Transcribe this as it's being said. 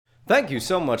Thank you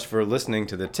so much for listening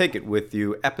to the Take It With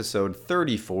You episode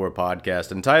 34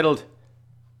 podcast entitled...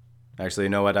 Actually, you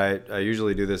know what? I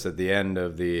usually do this at the end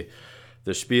of the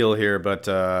spiel here, but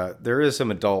there is some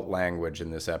adult language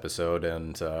in this episode,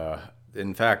 and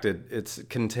in fact, it's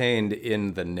contained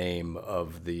in the name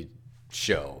of the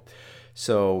show.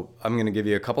 So I'm going to give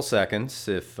you a couple seconds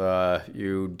if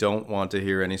you don't want to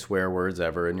hear any swear words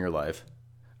ever in your life.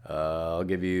 I'll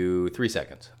give you 3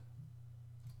 seconds.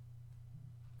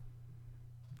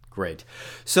 Great.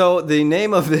 So the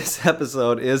name of this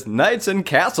episode is Knights and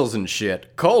Castles and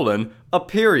Shit, a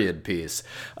period piece.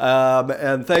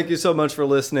 And thank you so much for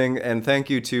listening, and thank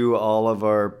you to all of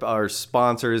our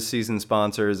sponsors, season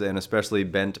sponsors, and especially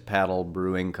Bent Paddle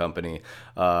Brewing Company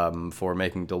for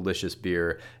making delicious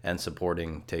beer and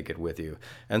supporting Take It With You.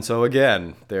 And so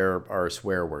again, there are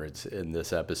swear words in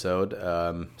this episode,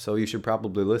 so you should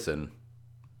probably listen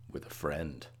with a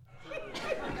friend.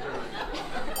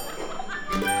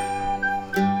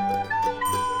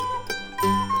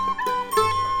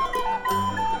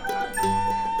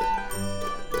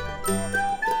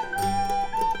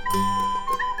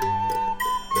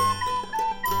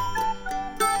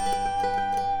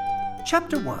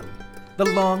 Chapter 1. The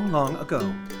Long, Long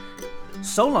Ago.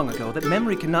 So long ago that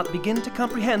memory cannot begin to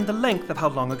comprehend the length of how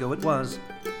long ago it was.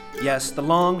 Yes, the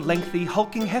long, lengthy,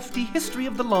 hulking, hefty history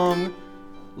of the long,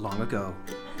 long ago.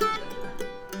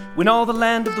 When all the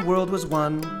land of the world was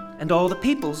one, and all the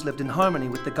peoples lived in harmony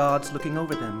with the gods looking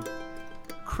over them,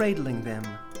 cradling them,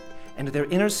 and their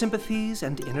inner sympathies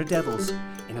and inner devils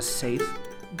in a safe,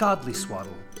 godly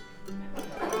swaddle.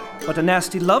 But a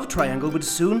nasty love triangle would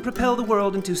soon propel the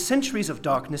world into centuries of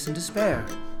darkness and despair.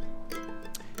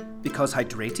 Because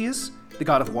Hydratius, the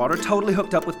god of water, totally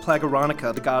hooked up with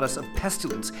Plagaronica, the goddess of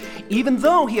pestilence, even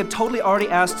though he had totally already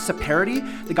asked Saperity,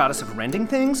 the goddess of rending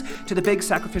things, to the big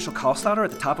sacrificial cow slaughter at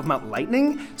the top of Mount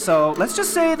Lightning. So let's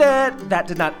just say that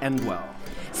did not end well.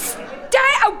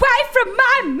 Stay away from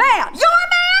my man! Your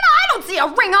man? I don't see a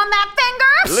ring on that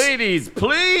finger! Ladies,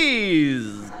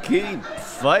 please keep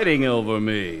fighting over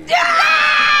me.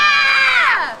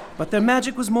 Yeah! But their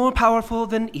magic was more powerful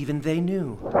than even they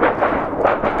knew.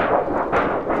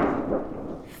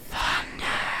 Thunder.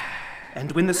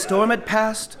 And when the storm had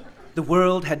passed, the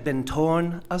world had been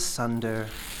torn asunder.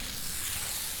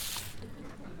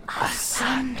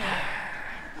 Asunder.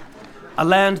 A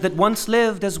land that once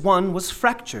lived as one was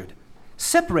fractured,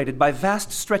 separated by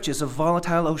vast stretches of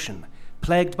volatile ocean,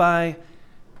 plagued by,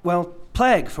 well,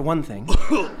 plague for one thing,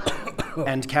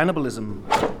 and cannibalism.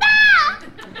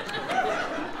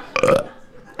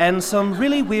 And some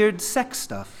really weird sex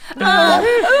stuff.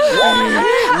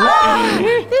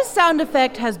 This sound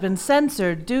effect has been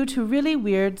censored due to really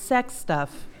weird sex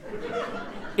stuff.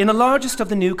 In the largest of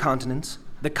the new continents,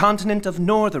 the continent of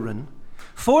Northrun,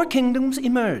 4 kingdoms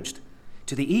emerged.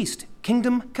 To the east,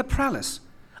 Kingdom Capralis,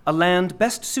 a land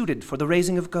best suited for the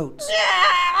raising of goats.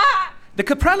 The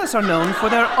Capralis are known for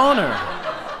their honor.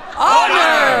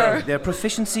 Honor! Their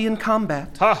proficiency in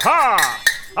combat. Ha-ha!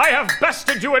 I have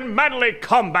bested you in manly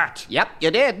combat. Yep,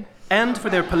 you did. And for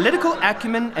their political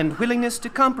acumen and willingness to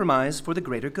compromise for the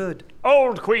greater good.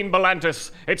 Old Queen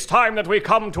Belantis, it's time that we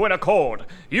come to an accord.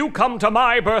 You come to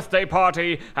my birthday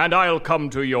party, and I'll come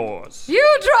to yours.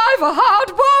 You drive a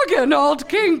hard bargain, old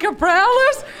King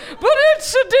Capralis, but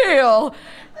it's a deal.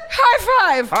 High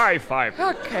five. High five.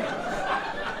 Okay.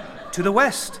 To the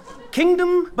west,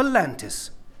 Kingdom Belantis,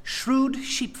 shrewd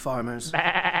sheep farmers,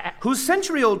 whose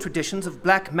century-old traditions of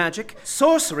black magic,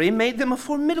 sorcery made them a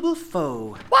formidable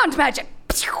foe. Wand magic.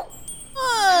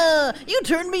 You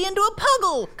turned me into a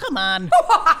puggle. Come on.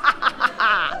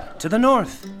 To the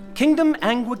north, Kingdom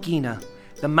Anguagina,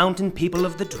 the mountain people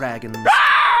of the dragons.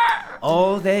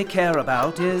 All they care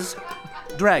about is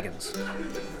dragons.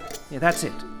 Yeah, that's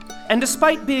it. And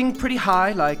despite being pretty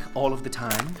high like all of the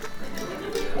time,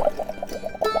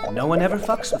 no one ever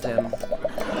fucks with them.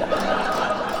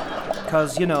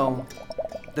 'Cause, you know,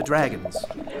 the dragons.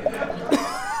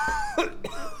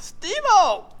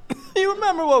 Steve-O! You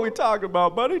remember what we talked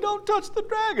about, buddy. Don't touch the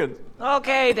dragons.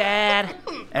 Okay, Dad.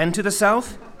 And to the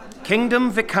south,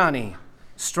 Kingdom Vikani,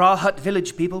 straw hut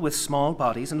village people with small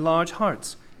bodies and large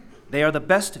hearts. They are the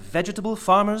best vegetable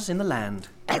farmers in the land.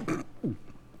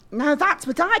 Now that's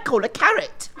what I call a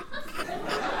carrot.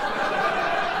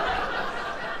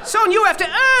 Son, you have to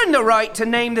earn the right to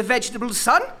name the vegetable,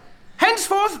 son.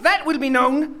 Henceforth, that will be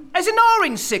known as an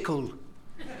orange sickle.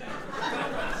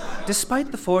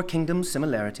 Despite the 4 kingdoms'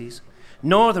 similarities,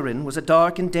 Northrun was a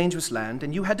dark and dangerous land,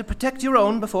 and you had to protect your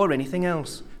own before anything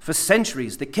else. For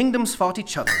centuries, the kingdoms fought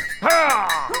each other.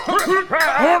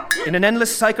 In an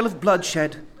endless cycle of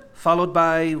bloodshed, followed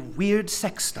by weird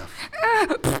sex stuff.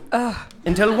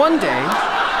 Until one day...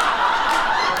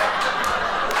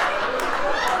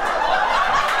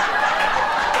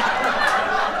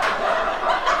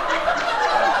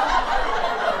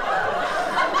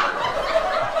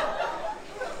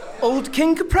 Old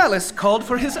King Capralis called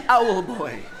for his owl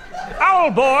boy.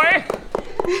 Owl boy!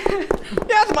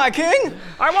 Yes, my king!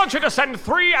 I want you to send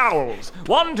 3 owls,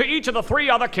 one to each of the 3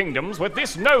 other kingdoms with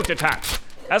this note attached.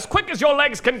 As quick as your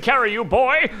legs can carry you,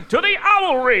 boy, to the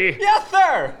owlry! Yes,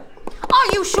 sir!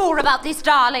 Are you sure about this,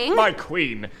 darling? My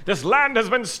queen, this land has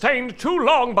been stained too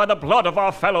long by the blood of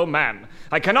our fellow man.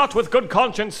 I cannot with good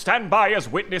conscience stand by as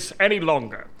witness any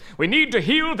longer. We need to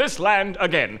heal this land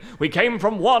again. We came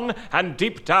from one, and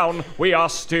deep down, we are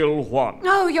still one.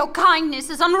 Oh, your kindness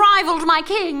is unrivaled, my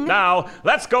king. Now,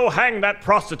 let's go hang that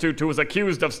prostitute who is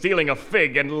accused of stealing a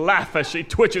fig and laugh as she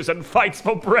twitches and fights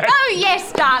for bread. Oh,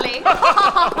 yes, darling.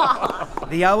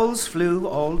 The owls flew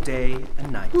all day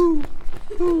and night,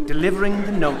 delivering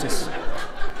the notice.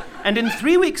 And in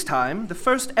 3 weeks' time, the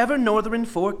first ever Northern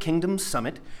Four Kingdoms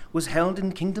Summit was held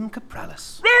in Kingdom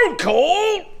Capralis. Roll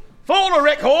call! For the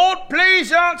record,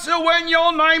 please answer when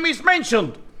your name is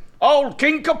mentioned. Old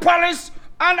King Capralis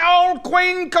and Old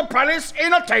Queen Capralis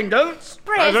in attendance.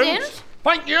 Present.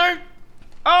 Thank you.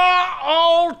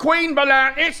 Old Queen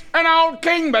Belantis and Old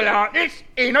King Belantis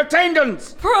in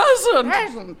attendance.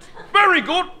 Present. Very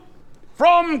good.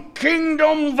 From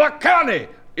Kingdom Vacani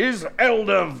is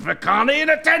Elder Vacani in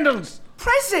attendance.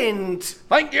 Present!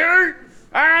 Thank you.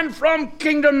 And from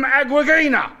Kingdom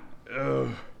Aguagina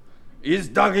is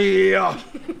Dougie here.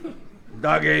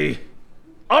 Dougie.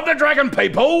 Of the Dragon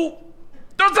People,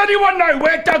 does anyone know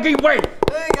where Dougie went?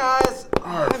 Hey, guys.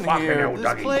 I'm fucking here. hell, This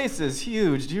Dougie. place is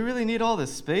huge. Do you really need all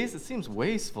this space? It seems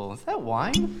wasteful. Is that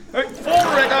wine? For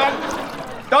the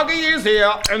record, Dougie is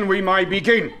here and we may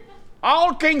begin.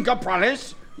 Old King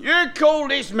Capralis, you call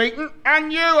this meeting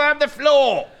and you have the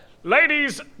floor.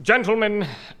 Ladies, gentlemen,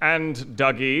 and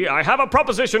Dougie, I have a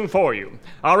proposition for you.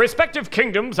 Our respective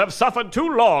kingdoms have suffered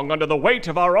too long under the weight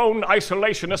of our own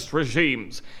isolationist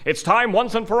regimes. It's time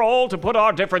once and for all to put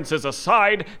our differences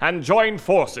aside and join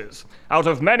forces. Out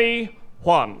of many,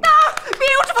 one.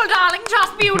 Beautiful, darling,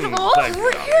 just beautiful. Thank you,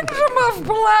 The darling. kingdom of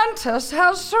Belantis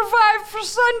has survived for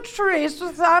centuries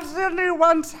without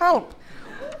anyone's help.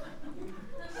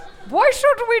 Why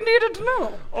should we need it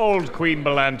now? Old Queen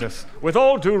Belantis, with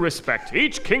all due respect,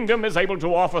 each kingdom is able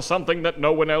to offer something that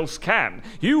no one else can.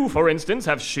 You, for instance,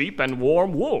 have sheep and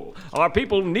warm wool. Our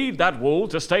people need that wool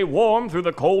to stay warm through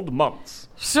the cold months.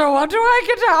 So what do I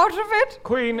get out of it?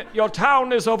 Queen, your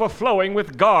town is overflowing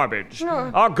with garbage.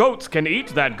 Our goats can eat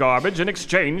that garbage in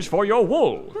exchange for your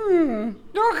wool.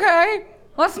 Okay,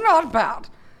 that's not bad.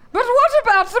 But what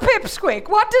about the pipsqueak?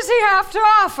 What does he have to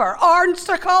offer?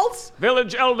 Ornsicles?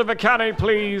 Village Elder Vacani,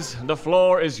 please. The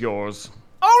floor is yours.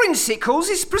 Orange Sickles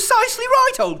is precisely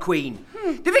right, old queen.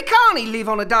 The Vicani live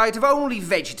on a diet of only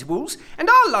vegetables, and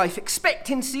our life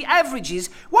expectancy averages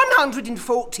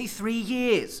 143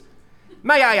 years.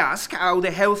 May I ask how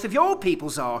the health of your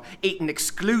peoples are, eating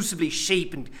exclusively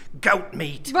sheep and goat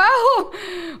meat? Well,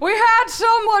 we had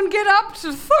someone get up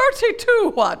to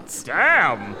 32 once.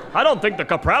 Damn! I don't think the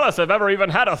Capralis have ever even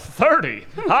had a 30.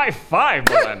 High five,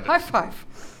 Belantis. High five.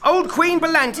 Old Queen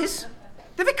Belantis,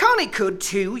 the Vicani could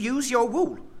too use your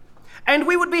wool, and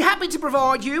we would be happy to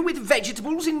provide you with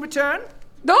vegetables in return.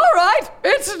 All right,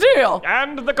 it's a deal.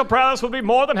 And the Capralis will be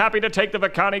more than happy to take the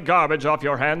Vacani garbage off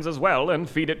your hands as well and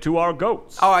feed it to our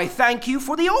goats. I thank you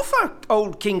for the offer,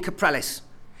 old King Capralis.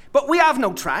 But we have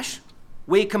no trash.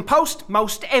 We compost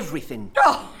most everything.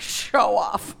 Oh, show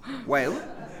off. Well,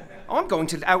 I'm going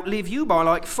to outlive you by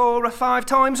like 4 or 5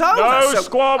 times over. No so-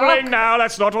 squabbling now,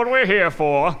 that's not what we're here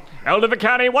for. Elder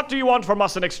Vacani, what do you want from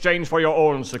us in exchange for your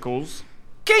ornsicles?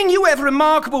 King, you have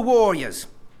remarkable warriors.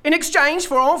 In exchange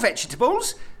for our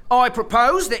vegetables, I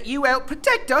propose that you help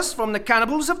protect us from the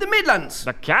cannibals of the Midlands.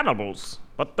 The cannibals?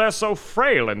 But they're so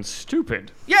frail and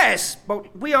stupid. Yes,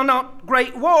 but we are not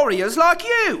great warriors like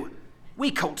you.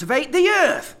 We cultivate the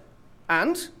earth.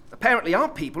 And apparently our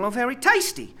people are very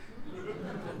tasty.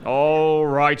 All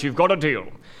right, you've got a deal.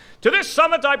 To this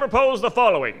summit, I propose the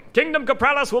following. Kingdom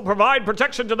Capralis will provide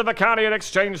protection to the Vacani in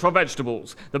exchange for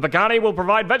vegetables. The Vacani will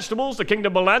provide vegetables to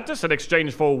Kingdom Belantis in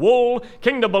exchange for wool.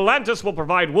 Kingdom Belantis will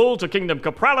provide wool to Kingdom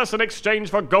Capralis in exchange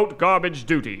for goat garbage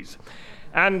duties.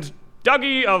 And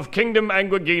Dougie of Kingdom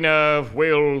Anguagina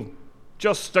will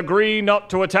just agree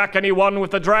not to attack anyone with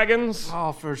the dragons?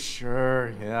 Oh, for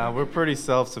sure. Yeah, we're pretty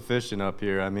self-sufficient up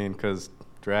here. I mean, 'cause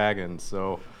dragons,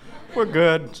 so... We're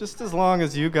good, just as long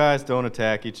as you guys don't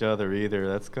attack each other either.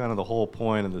 That's kind of the whole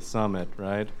point of the summit,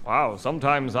 right? Wow,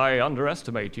 sometimes I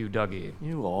underestimate you, Dougie.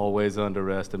 You always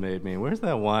underestimate me. Where's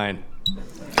that wine?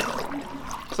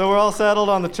 So we're all settled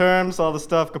on the terms, all the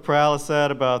stuff Capralis said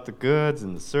about the goods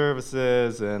and the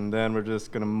services, and then we're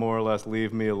just gonna more or less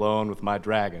leave me alone with my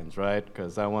dragons, right?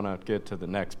 Because I want to get to the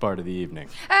next part of the evening.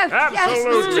 Yes,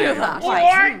 let's do that. All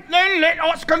right, then let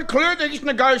us conclude these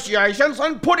negotiations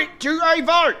and put it to a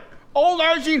vote. All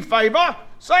those in favour,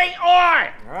 say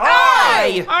aye.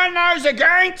 Aye! And those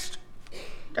against?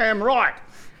 Damn right.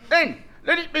 Then,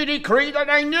 let it be decreed that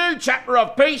a new chapter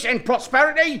of peace and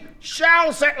prosperity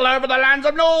shall settle over the lands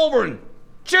of Northern.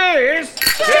 Cheers!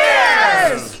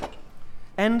 Cheers!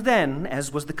 And then,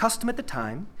 as was the custom at the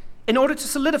time, in order to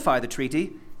solidify the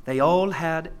treaty, they all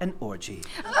had an orgy.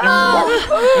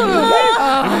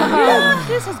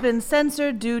 This has been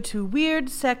censored due to weird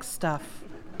sex stuff.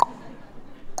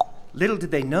 Little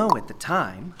did they know at the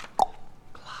time,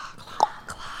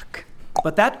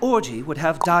 but that orgy would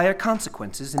have dire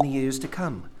consequences in the years to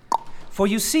come. For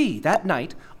you see, that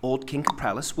night, old King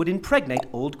Capralis would impregnate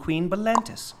old Queen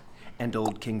Belantis, and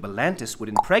old King Belantis would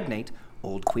impregnate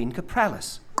old Queen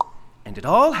Capralis. And it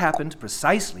all happened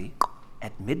precisely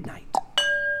at midnight.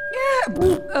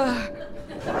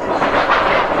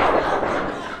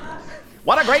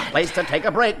 What a great place to take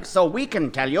a break so we can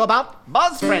tell you about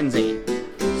Buzz Frenzy.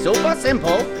 Super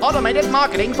simple, automated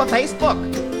marketing for Facebook.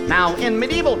 Now, in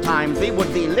medieval times, we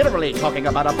would be literally talking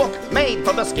about a book made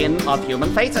from the skin of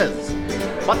human faces.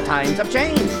 But times have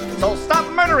changed, so stop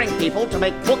murdering people to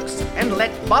make books and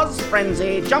let Buzz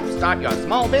Frenzy jumpstart your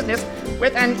small business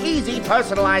with an easy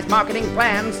personalized marketing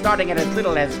plan starting at as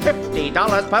little as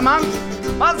 $50 per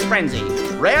month. Buzz Frenzy,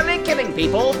 rarely killing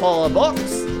people for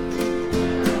books.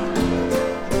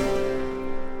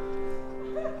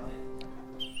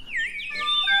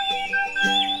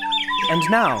 And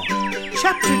now,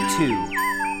 Chapter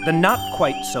 2, The Not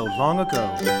Quite So Long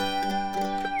Ago.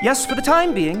 Yes, for the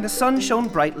time being, the sun shone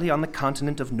brightly on the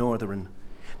continent of Northern.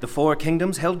 The four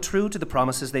kingdoms held true to the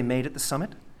promises they made at the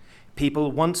summit.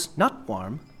 People once not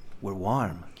warm were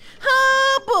warm.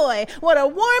 Oh boy, what a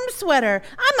warm sweater.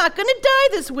 I'm not gonna die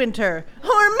this winter.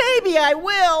 Or maybe I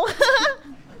will.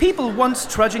 People once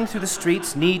trudging through the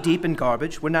streets knee-deep in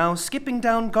garbage were now skipping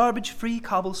down garbage-free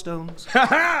cobblestones.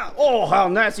 Oh, how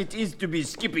nice it is to be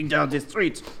skipping down the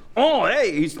street. Oh, hey,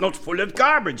 it's not full of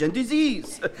garbage and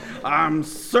disease. I'm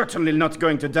certainly not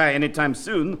going to die anytime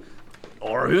soon.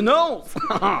 Or who knows?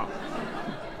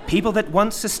 People that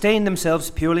once sustained themselves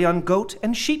purely on goat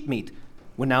and sheep meat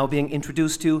were now being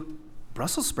introduced to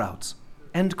Brussels sprouts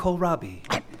and kohlrabi.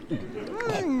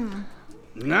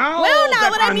 Now Well, now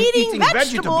that that I'm eating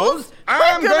vegetables,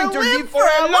 I'm going to live for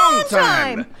a long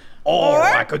time. Or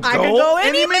I could go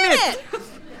any minute.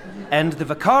 And the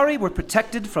Vicari were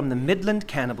protected from the Midland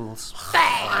cannibals.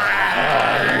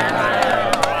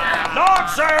 Not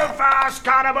so fast,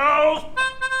 cannibals!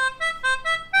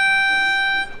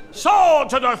 Sword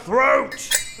to the throat!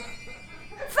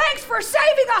 Thanks for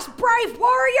saving us, brave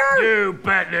warrior! You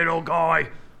bet, little guy.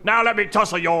 Now let me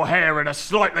tussle your hair in a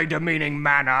slightly demeaning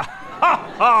manner.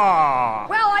 Ha ha!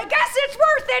 Well, I guess it's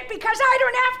worth it because I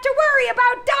don't have to worry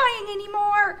about dying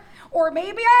anymore. Or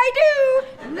maybe I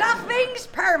do. Nothing's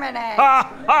permanent.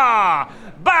 Ha ha!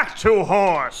 Back to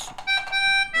horse!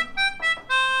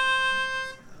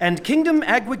 And Kingdom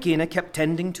Aguagina kept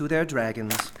tending to their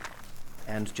dragons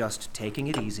and just taking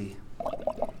it easy.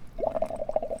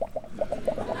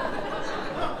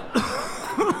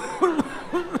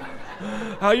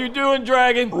 How you doing,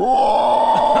 dragon?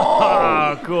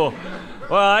 Ah, cool.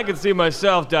 Well, I can see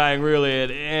myself dying really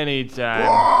at any time.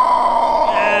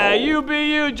 You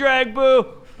be you, drag boo.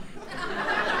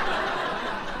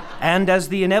 And as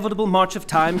the inevitable march of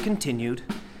time continued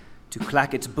to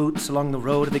clack its boots along the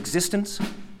road of existence,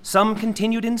 some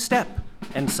continued in step,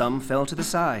 and some fell to the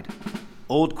side.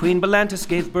 Old Queen Belantis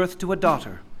gave birth to a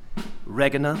daughter,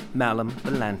 Regina Malum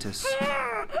Belantis.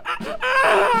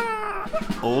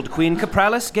 Old Queen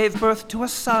Capralis gave birth to a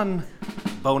son,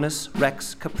 Bonus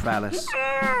Rex Capralis.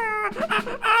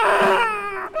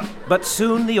 But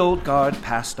soon the old guard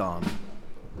passed on.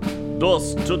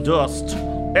 Dust to dust,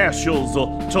 ashes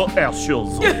to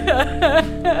ashes.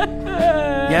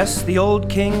 Yes, the old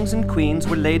kings and queens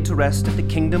were laid to rest at the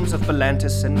kingdoms of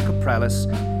Belantis and Capralis,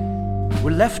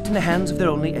 were left in the hands of their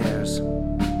only heirs.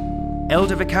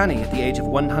 Elder Vicani, at the age of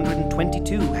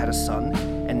 122, had a son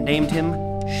and named him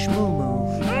Shmoo.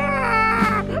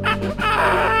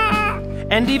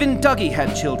 And even Dougie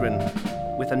had children,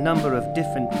 with a number of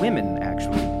different women,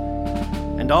 actually.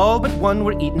 And all but one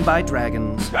were eaten by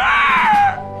dragons.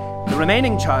 The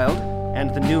remaining child,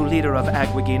 and the new leader of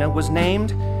Aguagina was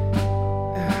named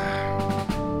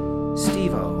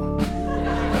Steve-O.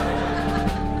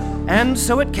 And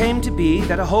so it came to be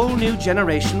that a whole new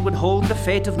generation would hold the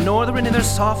fate of Northern in their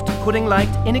soft, pudding-like,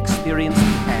 inexperienced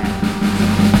hand.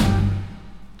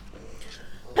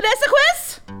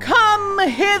 Pedesiquus, come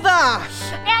hither!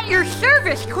 At your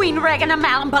service, Queen Regina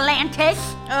Malambalantis.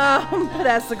 Oh,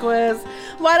 Pedesiquus,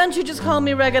 why don't you just call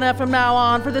me Regina from now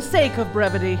on for the sake of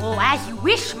brevity? Oh, as you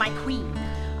wish, my queen.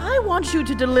 I want you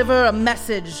to deliver a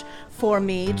message for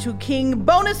me to King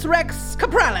Bonus Rex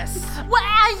Capralis. Well,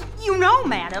 as you know,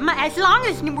 madam, as long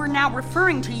as we're now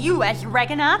referring to you as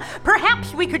Regina,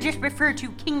 perhaps we could just refer to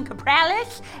King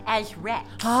Capralis as Rex.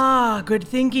 Ah, good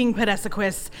thinking,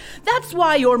 Pedesiquus. That's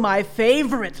why you're my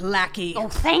favorite lackey. Oh,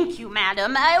 thank you,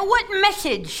 madam. What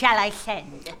message shall I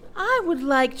send? I would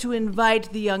like to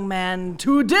invite the young man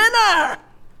to dinner.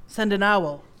 Send an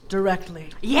owl directly.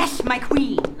 Yes, my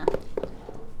queen.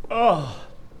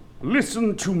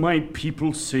 Listen to my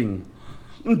people sing.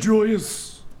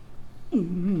 Joyous.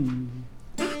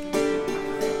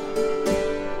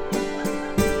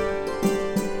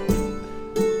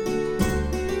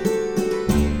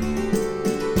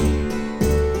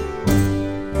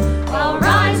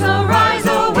 Arise,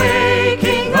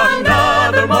 awaking,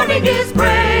 another morning is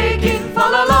breaking.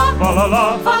 Fa-la-la,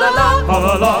 Fa-la-la, fa-la-la,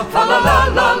 fa-la-la,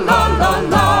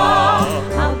 fa-la-la-la-la-la.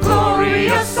 How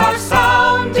glorious our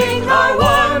sounding, our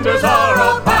wonders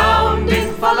are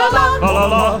abounding. Fa-la-la,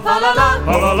 fa-la-la, fa-la-la,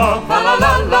 fa-la-la,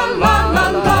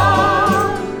 fa-la-la-la-la-la.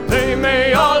 They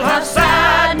may all have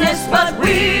sadness, but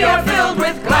we are filled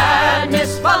with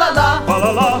gladness. Fa-la-la,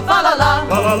 fa-la-la, fa-la-la,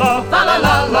 fa-la-la,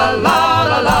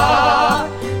 fa-la-la-la-la-la.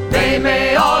 They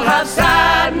may all have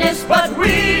sadness, but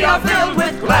we are filled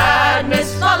with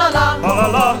gladness. Fa-la-la,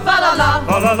 fa-la-la, fa-la-la,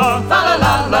 fa-la-la,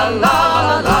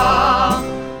 fa-la-la-la-la-la.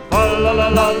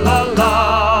 fa-la-la-la-la-la.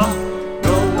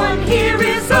 No one here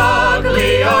is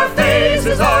ugly, our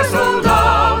faces are so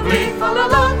lovely.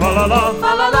 Fa-la-la, Fa-la-la,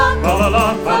 fa-la-la, fa-la-la,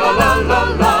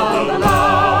 fa-la-la-la-la-la.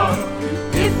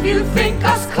 If you think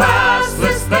us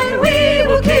classless, then we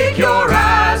will kick your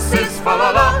asses.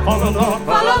 Fa-la-la, fa-la-la,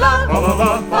 fa-la-la,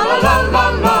 fa-la-la,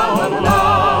 fa-la-la-la-la-la.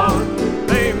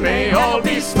 They may all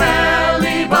be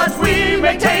smelly, but we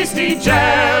make tasty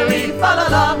jelly.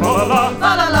 Fa-la-la, fa-la-la,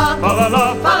 fa-la-la,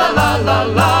 fa-la-la,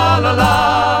 fa-la-la-la-la-la-la.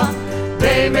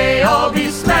 They may all be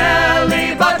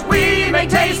smelly, but we make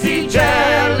tasty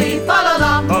jelly.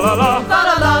 Fa-la-la, fa-la-la,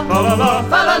 fa-la-la, fa-la-la,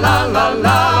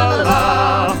 fa-la-la-la-la-la-la.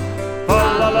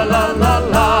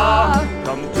 fa-la-la-la-la-la.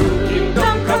 Come to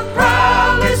Kingdom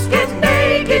Capralis, get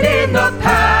naked in the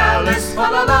palace.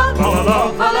 Fa-la-la, Fa-la-la,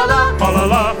 fa-la-la,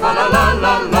 fa-la-la,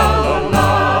 fa-la-la-la-la-la-la.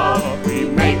 We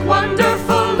make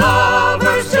wonderful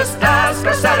lovers, just ask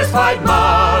our satisfied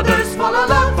mothers.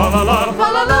 Fa-la-la, fa-la-la,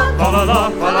 fa-la-la, fa-la-la,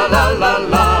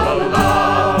 fa-la-la-la-la-la.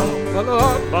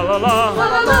 fa-la-la,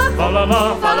 Fa-la-la, fa-la-la,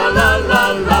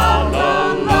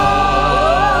 fa-la-la-la-la-la-la.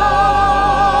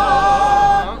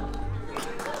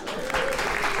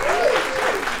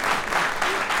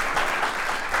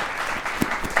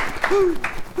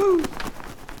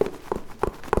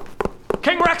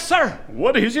 King Rex, sir!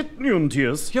 What is it,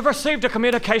 Nuntius? You've received a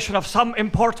communication of some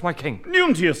import, my king.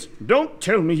 Nuntius, don't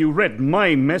tell me you read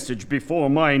my message before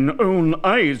mine own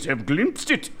eyes have glimpsed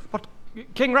it. But,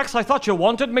 King Rex, I thought you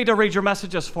wanted me to read your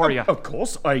messages for you. Of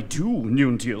course I do,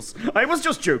 Nuntius. I was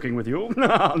just joking with you.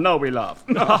 Now we laugh.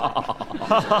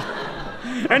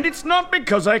 And it's not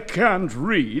because I can't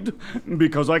read,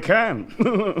 because I can.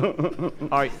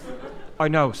 I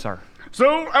know, sir.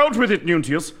 So, out with it,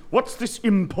 Nuntius. What's this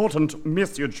important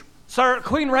message? Sir,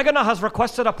 Queen Regina has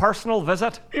requested a personal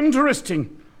visit.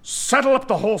 Interesting. Saddle up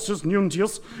the horses,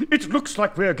 Nuntius. It looks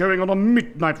like we're going on a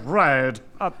midnight ride.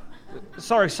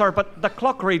 Sorry, sir, but the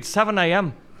clock reads 7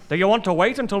 a.m. Do you want to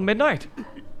wait until midnight?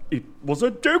 It was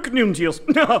a joke, Nuntius.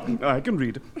 I can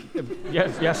read.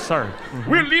 Yes, sir.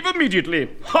 We'll leave immediately.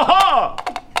 Ha-ha!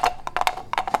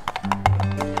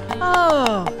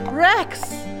 Oh, Rex.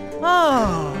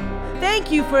 Oh,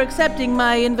 thank you for accepting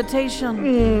my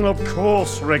invitation. Of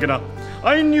course, Regina.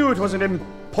 I knew it was an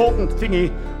important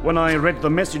thingy when I read the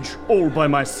message all by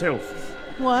myself.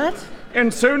 What?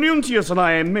 And so Nuntius and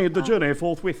I made the journey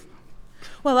forthwith.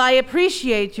 Well, I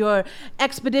appreciate your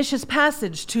expeditious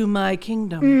passage to my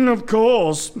kingdom. Of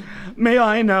course. May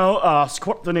I now ask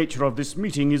what the nature of this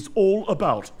meeting is all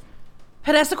about?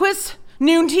 Pedesiquus,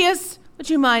 Nuntius, would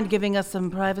you mind giving us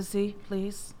some privacy,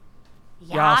 please?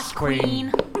 Yes,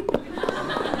 queen.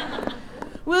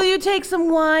 Will you take some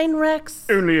wine, Rex?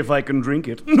 Only if I can drink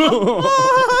it. Sure.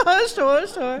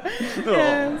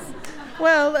 Yes.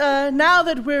 Well, now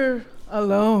that we're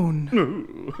alone.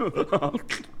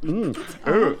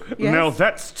 Now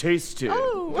that's tasty.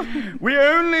 Oh. We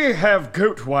only have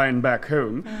goat wine back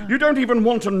home. You don't even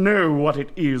want to know what it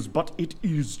is, but it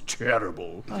is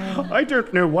terrible. I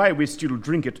don't know why we still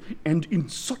drink it, and in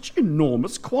such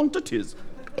enormous quantities.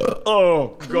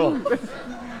 Oh, God.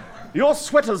 Your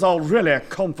sweaters are really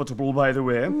comfortable, by the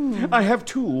way. I have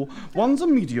two. One's a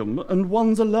medium and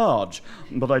one's a large.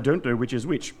 But I don't know which is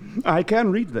which. I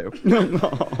can read, though.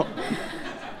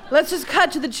 Let's just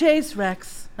cut to the chase,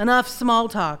 Rex. Enough small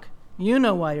talk. You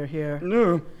know why you're here.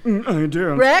 No, I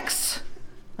don't. Rex,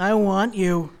 I want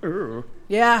you. Oh.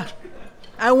 Yeah,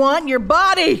 I want your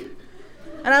body.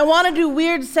 And I want to do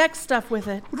weird sex stuff with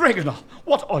it. Regina,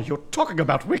 what are you talking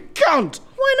about? We can't!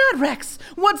 Why not, Rex?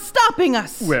 What's stopping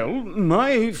us? Well,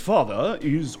 my father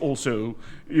is also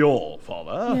your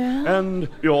father, Yeah? and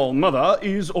your mother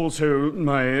is also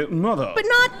my mother. But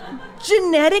not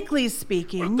genetically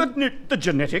speaking. The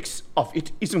genetics of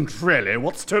it isn't really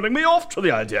what's turning me off to the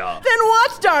idea. Then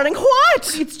what, darling?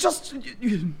 What? It's just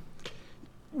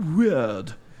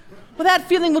weird. Well, that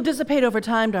feeling will dissipate over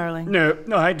time, darling. No,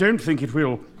 I don't think it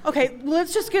will. Okay,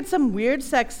 let's just get some weird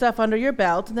sex stuff under your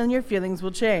belt, and then your feelings will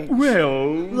change.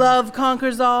 Well... Love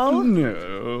conquers all?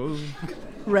 No.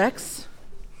 Rex,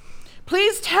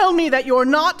 please tell me that you're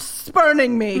not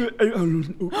spurning me.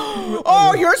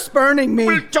 Oh, you're spurning me.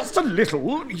 Well, just a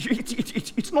little.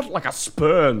 It's not like a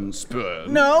spurn.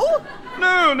 No?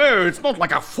 No, it's not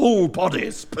like a full body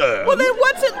spurn. Well, then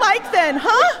what's it like then,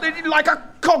 huh? Like a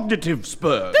cognitive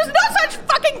spurn. There's no such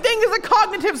fucking thing as a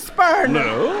cognitive spurn.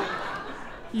 No?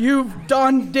 You've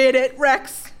done did it,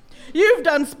 Rex. You've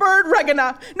done spurred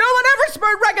Regina. No one ever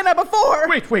spurred Regina before.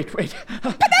 Wait. Professor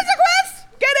Quest,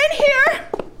 get in here.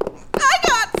 I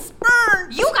got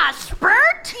spurned. You got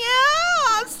spurt?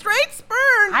 Yeah, straight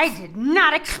spurned. I did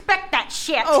not expect that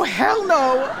shit. Oh, hell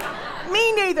no.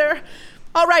 Me neither.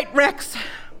 All right, Rex.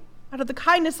 Out of the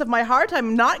kindness of my heart,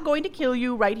 I'm not going to kill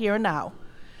you right here and now.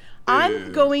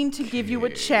 I'm going to give you a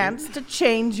chance to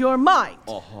change your mind.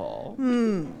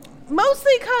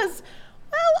 Mostly because,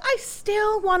 well, I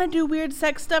still want to do weird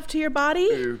sex stuff to your body.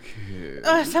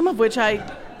 Okay. Some of which I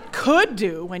could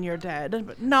do when you're dead,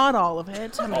 but not all of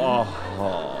it. I mean,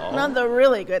 not the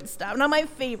really good stuff, not my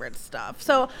favorite stuff.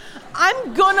 So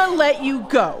I'm gonna let you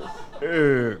go.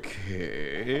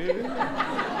 Okay.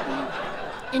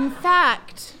 In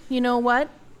fact, you know what,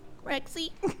 Rexy?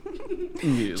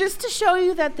 Yes. Just to show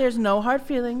you that there's no hard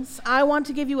feelings, I want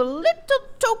to give you a little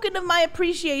token of my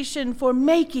appreciation for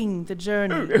making the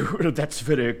journey. That's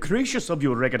very gracious of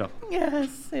you, Regina.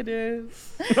 Yes, it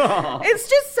is. It's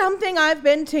just something I've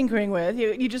been tinkering with.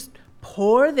 You just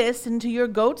pour this into your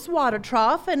goat's water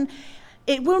trough, and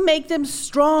it will make them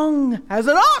strong as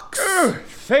an ox.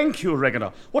 Thank you,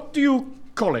 Regina. What do you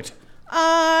call it?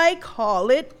 I call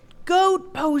it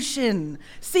goat potion.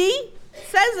 See?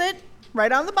 Says it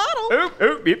right on the bottle.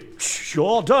 It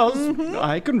sure does.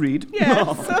 I can read.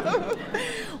 Yes.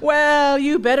 Well,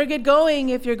 you better get going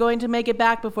if you're going to make it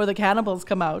back before the cannibals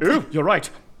come out. Oh, you're right.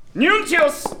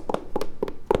 Nuntius!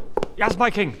 Yes, my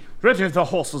king. Ready the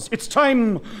horses. It's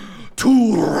time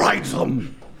to ride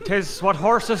them. 'Tis what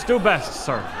horses do best,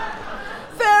 sir.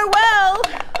 Farewell.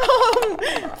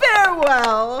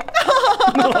 Farewell.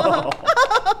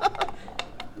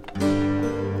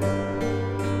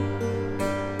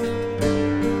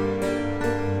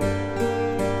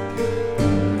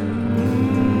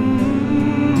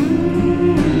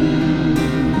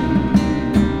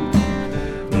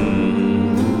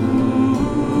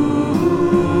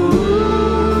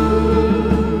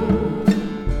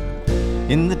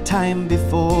 In the time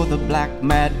before the black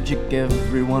magic,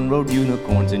 everyone rode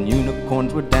unicorns and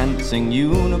unicorns were dancing.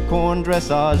 Unicorn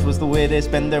dressage was the way they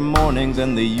spent their mornings,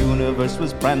 and the universe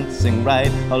was prancing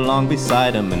right along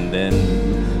beside them. And then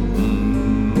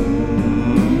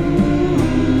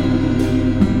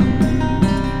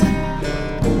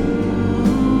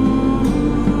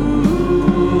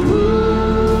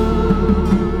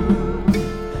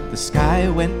the sky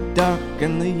went dark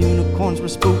and the unicorns were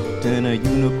spooked, and a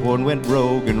unicorn went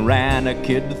rogue and ran a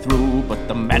kid through. But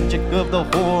the magic of the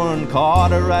horn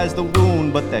cauterized the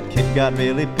wound, but that kid got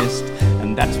really pissed,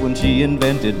 and that's when she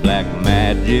invented black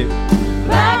magic.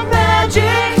 Black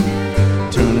magic!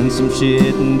 Turning some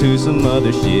shit into some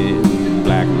other shit.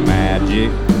 Black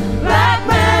magic. Black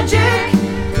magic!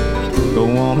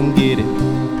 Go on and get it.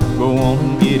 Go on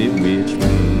and get it, witch.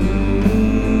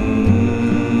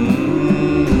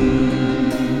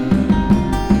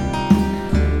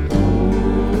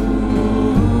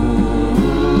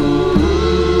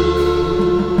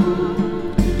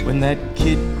 When that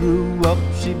kid grew up,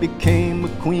 she became a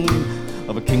queen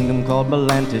of a kingdom called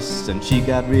Barbalantis, and she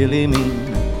got really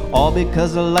mean. All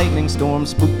because a lightning storm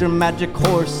spooked her magic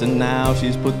horse, and now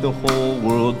she's put the whole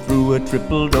world through a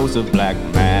triple dose of black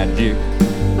magic.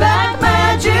 Black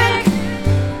magic!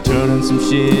 Turning some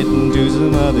shit into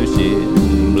some other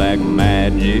shit. Black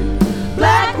magic.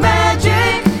 Black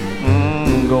magic!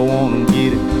 Go on and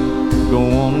get it.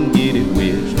 Go on and get it,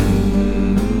 witch.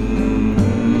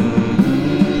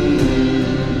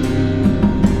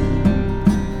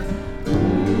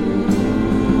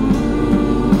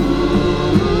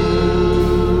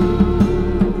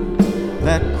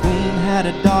 That queen had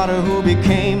a daughter who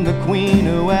became the queen,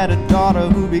 who had a daughter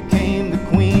who became the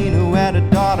queen, who had a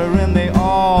daughter, and they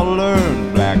all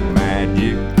learned black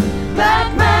magic.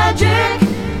 Black magic!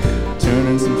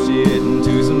 Turning some shit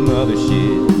into some other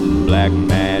shit. Black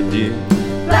magic.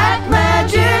 Black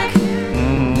magic!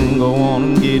 Go on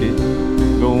and get it.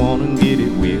 Go on and get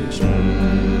it, witch.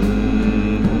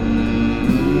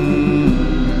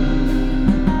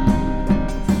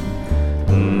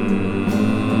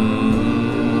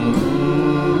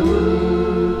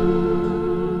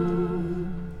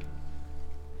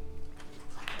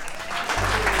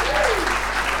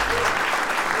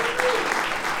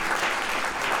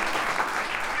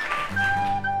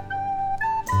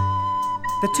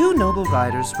 The two noble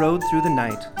riders rode through the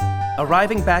night,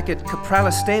 arriving back at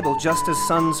Capralis stable just as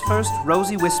Sun's first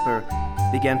rosy whisper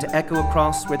began to echo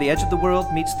across where the edge of the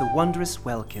world meets the wondrous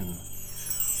Welkin.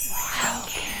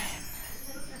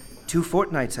 2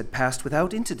 fortnights had passed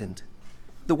without incident.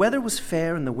 The weather was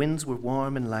fair and the winds were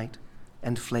warm and light,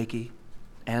 and flaky,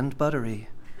 and buttery,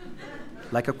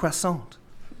 like a croissant.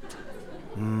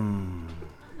 On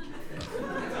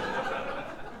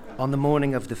the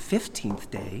morning of the 15th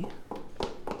day...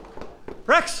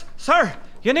 Rex, sir,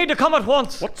 you need to come at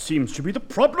once. What seems to be the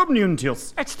problem,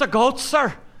 Nuntius? It's the goats,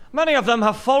 sir. Many of them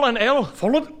have fallen ill.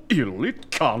 Fallen ill?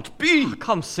 It can't be.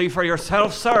 Come see for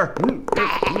yourself, sir. Oh,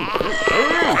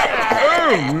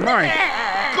 my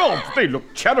God, they look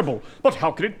terrible. But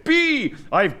how can it be?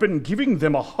 I've been giving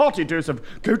them a hearty dose of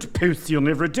goat potion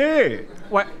every day.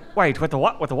 Wait, with the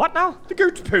what? With the what now? The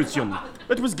goat potion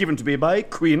that was given to me by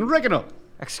Queen Regina.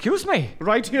 Excuse me?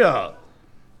 Right here.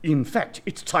 In fact,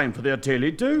 it's time for their daily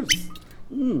dose.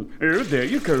 Oh, there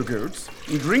you go, goats.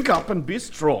 Drink up and be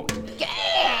strong. Can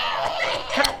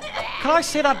I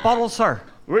see that bottle, sir?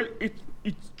 Well, it's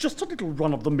just a little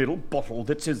run-of-the-mill bottle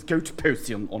that says goat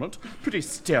potion on it. Pretty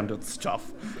standard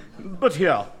stuff. But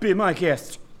here, be my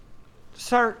guest.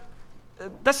 Sir,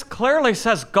 this clearly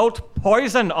says goat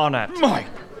poison on it. My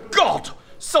God!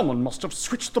 Someone must have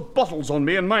switched the bottles on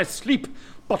me in my sleep.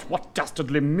 But what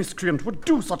dastardly miscreant would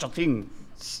do such a thing?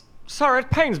 Sir, it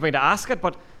pains me to ask it,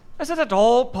 but is it at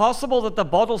all possible that the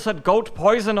bottle said goat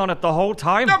poison on it the whole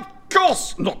time? Of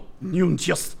course not,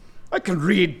 Nuntius. I can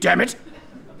read, damn it.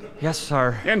 Yes,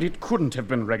 sir. And it couldn't have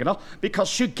been Regina, because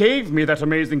she gave me that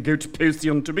amazing goat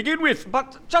potion to begin with.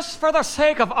 But just for the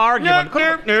sake of argument...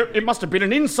 No, it must have been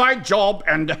an inside job,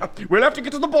 and we'll have to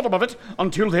get to the bottom of it.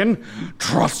 Until then,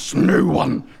 trust no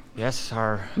one. Yes,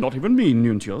 sir. Not even me,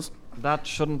 Nuntius. That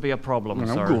shouldn't be a problem,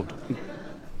 sir. Good.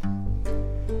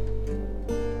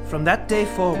 From that day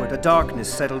forward, a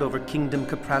darkness settled over Kingdom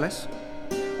Capralis.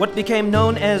 What became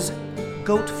known as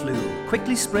goat flu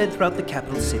quickly spread throughout the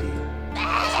capital city,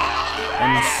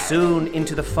 and soon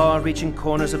into the far-reaching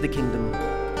corners of the kingdom.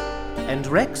 And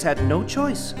Rex had no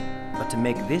choice but to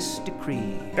make this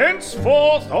decree.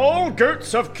 Henceforth, all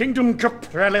goats of Kingdom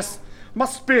Capralis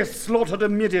must be slaughtered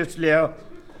immediately.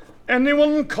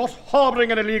 Anyone caught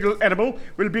harboring an illegal animal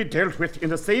will be dealt with in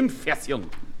the same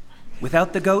fashion.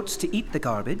 Without the goats to eat the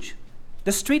garbage,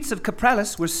 the streets of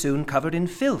Capralis were soon covered in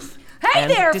filth Hey and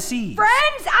there, disease.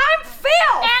 friends! I'm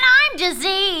Phil! And I'm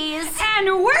Disease. And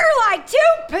we're like 2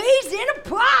 peas in a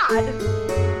pod!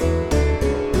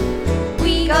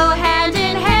 We go hand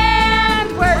in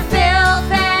hand, we're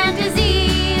filth and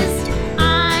disease.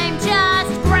 I'm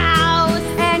just grouse.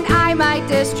 And I might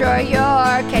destroy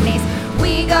your kidneys.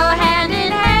 We go hand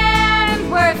in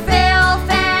hand, we're filth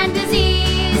and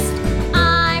disease.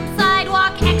 I'm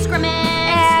sidewalk excrement.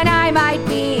 And I might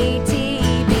be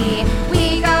TB.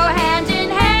 We go hand in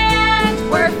hand,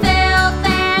 we're filth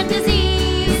and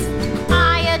disease.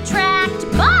 I attract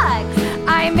bugs.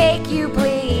 I make you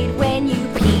bleed when you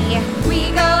pee.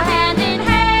 We go hand in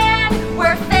hand,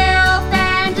 we're filth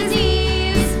and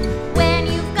disease. When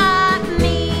you've got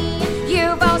me,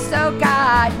 You've also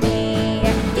got me.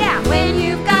 Yeah, when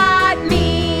you've got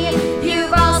me,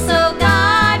 you've also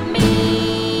got me.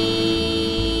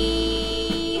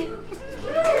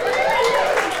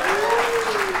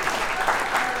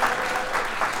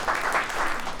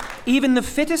 Even the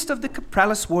fittest of the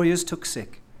Capralis warriors took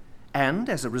sick, And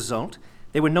as a result,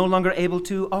 they were no longer able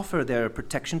to offer their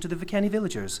protection to the Vicani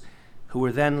villagers, who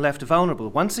were then left vulnerable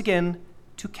once again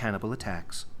to cannibal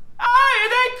attacks. Aye,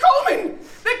 they're coming!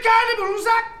 The cannibals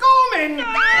are coming!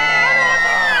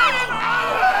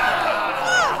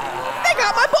 They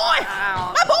got my boy!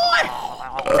 My boy!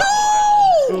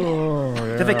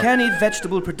 No! The Vicani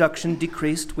vegetable production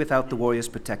decreased without the warriors'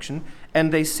 protection,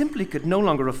 and they simply could no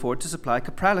longer afford to supply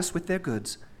Capralis with their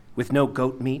goods. With no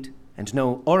goat meat and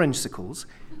no orangecicles,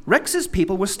 Rex's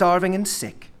people were starving and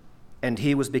sick, and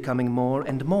he was becoming more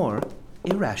and more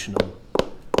irrational.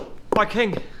 My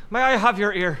king, may I have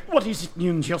your ear? What is it,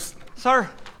 Nuntius? Sir,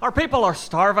 our people are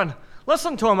starving.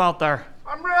 Listen to him out there.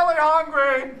 I'm really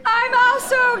hungry. I'm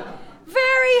also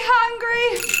very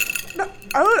hungry.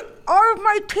 All of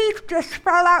my teeth just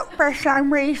fell out for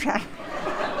some reason.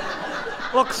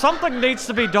 Look, something needs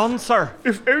to be done, sir.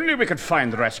 If only we could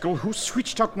find the rascal who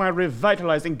switched out my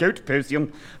revitalizing goat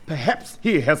potion. Perhaps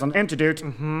he has an antidote.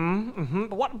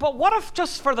 But what if,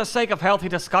 just for the sake of healthy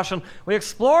discussion, we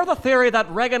explore the theory that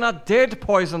Regina did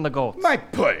poison the goats? My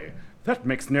boy, that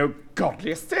makes no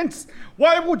godly sense.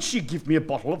 Why would she give me a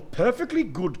bottle of perfectly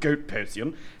good goat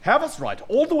potion, have us ride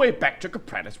all the way back to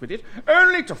Capralis with it,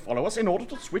 only to follow us in order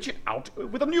to switch it out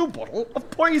with a new bottle of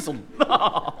poison?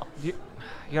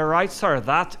 You're right, sir.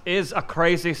 That is a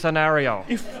crazy scenario.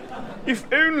 If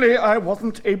only I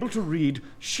wasn't able to read,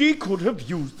 she could have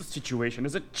used the situation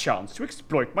as a chance to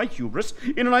exploit my hubris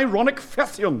in an ironic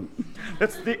fashion.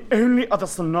 That's the only other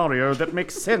scenario that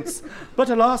makes sense. But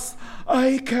alas,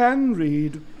 I can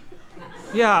read.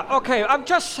 Yeah, okay, I'm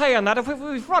just saying that if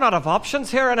we've run out of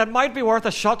options here, and it might be worth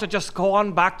a shot to just go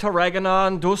on back to Regina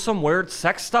and do some weird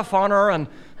sex stuff on her and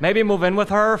maybe move in with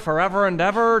her forever and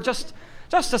ever, just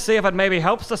to see if it maybe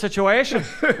helps the situation.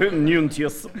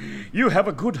 Nuntius, you have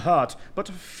a good heart, but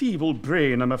a feeble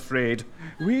brain, I'm afraid.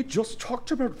 We just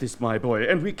talked about this, my boy,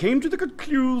 and we came to the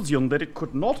conclusion that it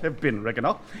could not have been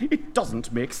Regina. It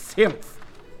doesn't make sense.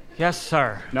 Yes,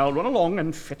 sir. Now run along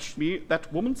and fetch me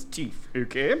that woman's teeth,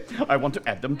 okay? I want to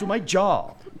add them to my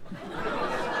jar.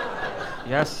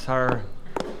 Yes, sir.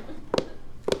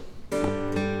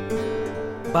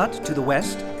 But to the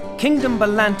west, Kingdom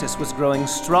Balantis was growing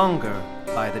stronger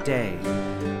by the day.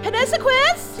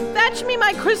 Henesiquist, fetch me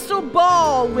my crystal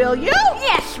ball, will you?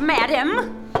 Yes,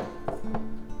 madam.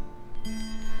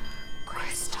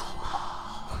 Crystal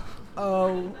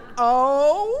ball.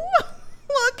 Oh,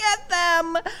 look at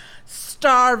them.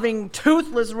 Starving,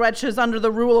 toothless wretches under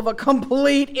the rule of a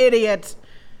complete idiot.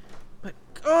 But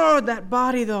God, that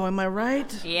body though, am I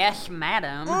right? Yes,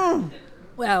 madam.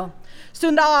 Well,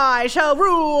 soon I shall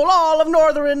rule all of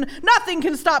Northern. Nothing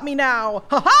can stop me now.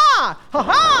 Ha ha! Ha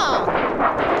ha!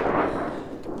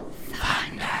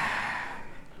 Thunder.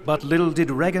 But little did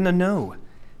Regina know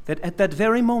that at that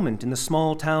very moment in the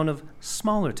small town of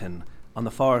Smallerton, on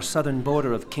the far southern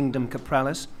border of Kingdom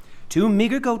Capralis, two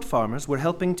meager goat farmers were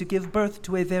helping to give birth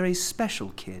to a very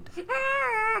special kid.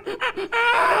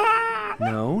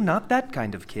 No, not that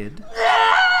kind of kid.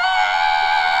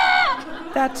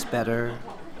 That's better.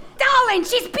 Darling,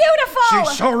 she's beautiful! She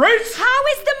sure is! How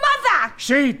is the mother?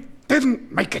 She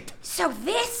didn't make it. So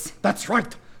this? That's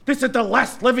right. This is the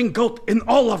last living goat in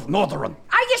all of Northern.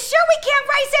 Are you sure we can't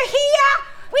raise her here?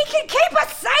 We can keep her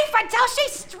safe until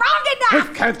she's strong enough!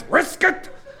 We can't risk it!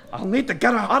 I'll need to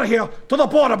get her out of here to the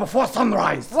border before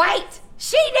sunrise. Wait!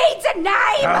 She needs a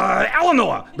name!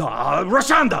 Eleanor!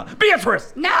 Rashonda!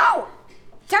 Beatrice! No!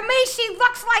 To me, she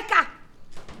looks like a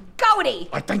goatee.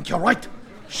 I think you're right.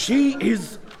 She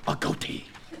is a goatee.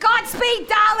 Godspeed,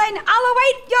 darling. I'll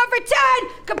await your return.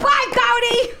 Goodbye,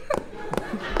 goatee.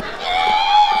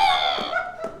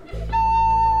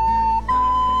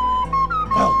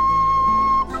 Well,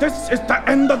 this is the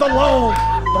end of the road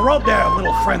there,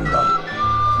 little friend.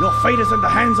 Your fate is in the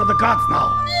hands of the gods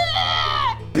now.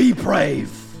 Be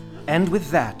brave. And with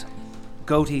that,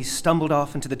 Goatee stumbled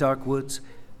off into the dark woods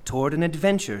toward an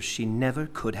adventure she never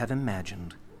could have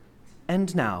imagined.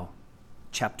 And now,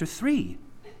 Chapter 3,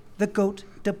 The Goat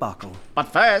Debacle. But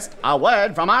first, a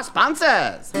word from our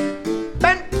sponsors.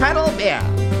 Bent Pedal Beer.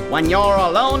 When you're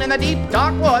alone in the deep,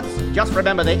 dark woods, just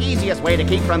remember the easiest way to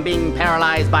keep from being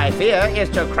paralyzed by fear is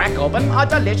to crack open a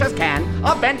delicious can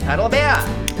of Bent Pedal Beer.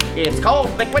 It's called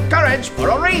Liquid Courage for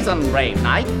a reason, brave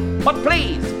knight. But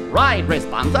please, ride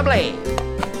responsibly.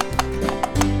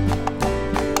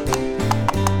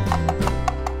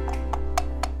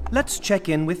 Let's check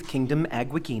in with Kingdom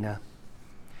Aguagina.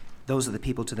 Those are the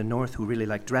people to the north who really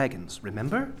like dragons,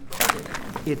 remember?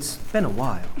 It's been a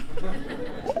while.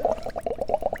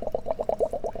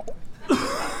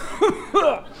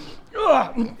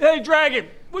 Hey, dragon,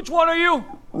 which one are you?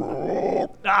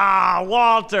 Ah,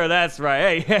 Walter, that's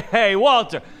right. Hey,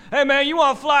 Walter. Hey, man, you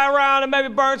want to fly around and maybe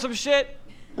burn some shit?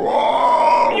 You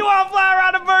want to fly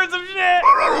around and burn some shit?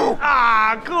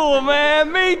 Ah, cool,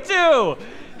 man. Me too.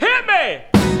 Hit me.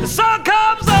 The sun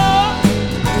comes up.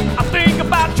 I think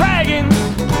about dragons.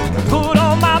 Put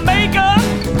on my makeup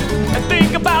and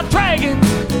think about dragons.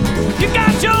 You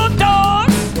got your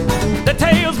dogs. The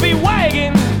tails be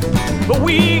wagging. But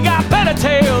we got better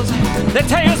tales. The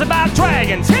tales about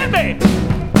dragons. Hit me.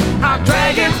 Our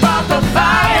dragons brought the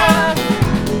fire.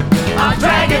 Our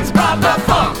dragons brought the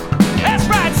funk. That's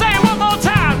right, say it one more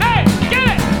time. Hey, get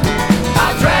it!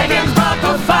 Our dragons brought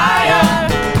the fire.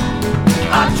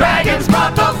 Our dragons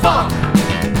brought the funk.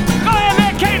 Go ahead and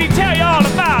let Katie tell you all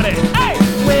about it. Hey!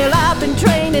 Well, I've been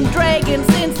training dragons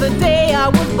since the day I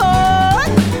was born.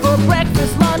 For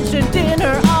breakfast, lunch, and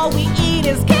dinner, all we eat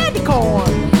is candy corn.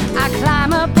 I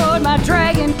climb aboard my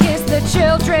dragon, kiss the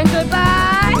children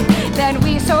goodbye. Then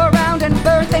we soar around and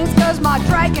burn things, cause my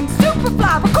dragon's super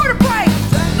fly. A quarter break!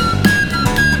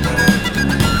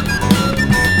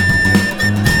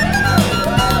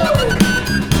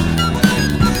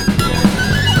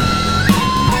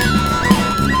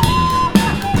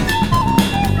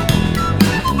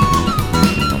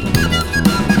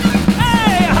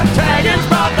 Hey, our dragons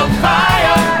brought the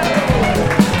fire.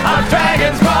 Our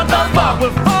dragons brought the funk.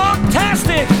 We're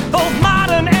fantastic, both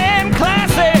modern and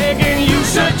classic. And you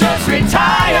should just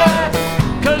retire,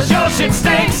 cause your shit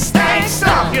stinks,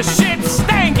 stop. Your shit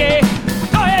stinky.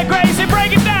 Go ahead, Gracie,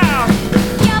 break it down.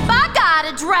 Yup, I got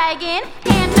a dragon,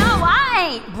 and no,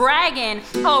 I ain't bragging.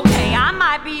 Okay, I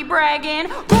might be bragging,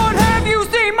 but have you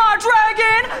seen my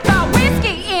dragon? Got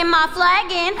whiskey in my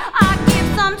flagon. I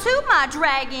give some to my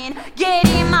dragon. Get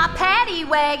in my paddy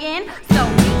wagon, so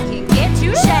we can get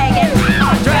you shagging.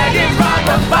 Our dragons brought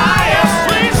the fire.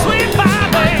 Sweet, sweet fire,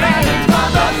 baby. Dragons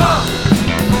brought the funk.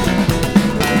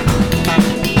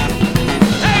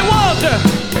 Hey,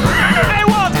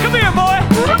 Walter, come here, boy.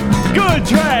 Good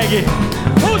dragon.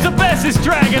 Who's the bestest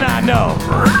dragon I know?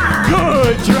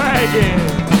 Good dragon.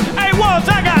 Hey,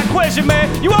 Walter, I got a question, man.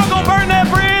 You wanna go burn that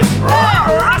bridge?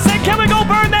 I said, can we go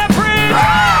burn that bridge?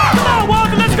 Come on,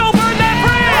 Walter, let's go burn that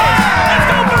bridge. Let's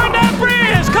go burn that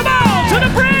bridge. Come on, to the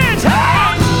bridge.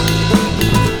 Hey!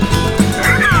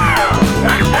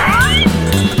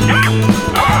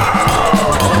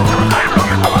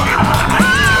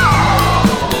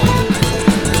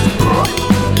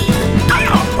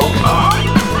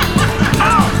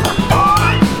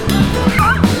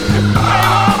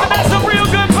 That's some real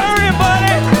good burning,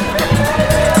 buddy.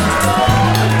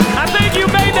 I think you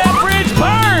made that bridge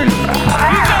burn.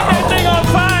 You set that thing on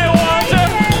fire, Walter.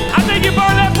 I think you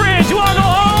burned that bridge. You wanna go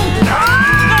home?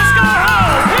 Let's go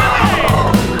home. Hit me.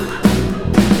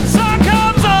 Sun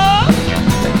comes up.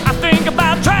 I think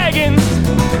about dragons.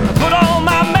 I put on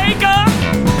my makeup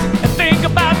and think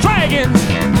about dragons.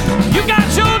 You got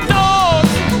your dogs.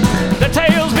 The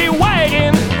tails be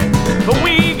wagging, but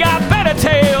we got better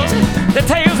tales. The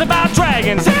tales about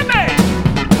dragons. Hit me.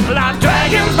 Well, our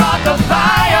dragons brought the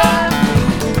fire.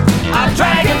 Our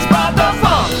dragons brought the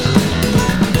funk.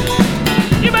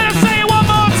 You better say it one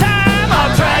more time.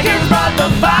 Our dragons brought the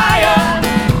fire.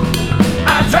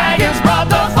 Our dragons brought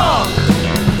the funk.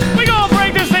 We gonna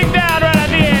break this thing down right at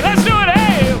the end. Let's do it,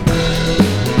 hey!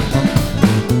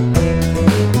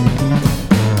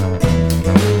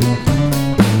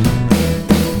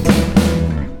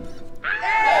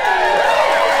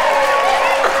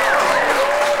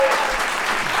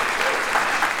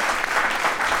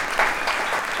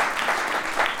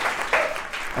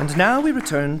 And now we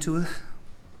return to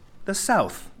the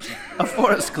south, a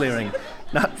forest clearing,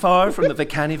 not far from the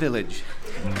Vicani village.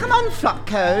 Come on,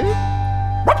 Flocko.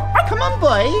 Come on,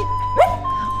 boy.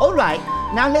 All right,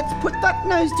 now let's put that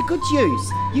nose to good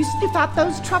use. You sniff out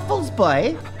those truffles,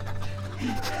 boy.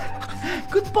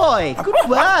 Good boy, good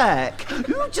work.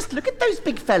 Ooh, just look at those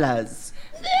big fellas.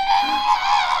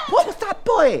 What was that,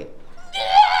 boy?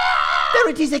 There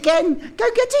it is again.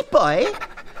 Go get it, boy.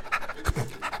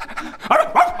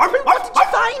 What did you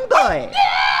find, boy?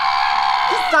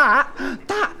 Is that?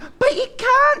 But it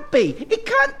can't be. It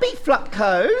can't be,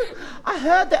 Flocko. I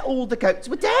heard that all the goats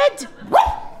were dead.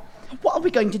 What are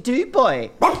we going to do,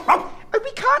 boy? Oh,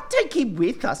 we can't take him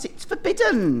with us. It's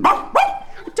forbidden.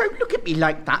 Don't look at me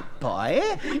like that, boy.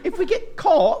 If we get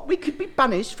caught, we could be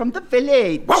banished from the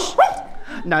village.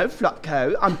 No,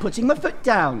 Flocko, I'm putting my foot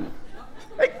down.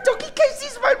 Doggy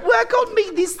cases won't work on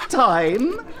me this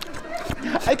time.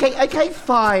 Okay,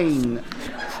 fine.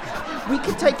 We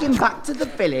can take him back to the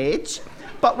village,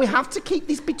 but we have to keep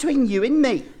this between you and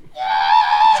me.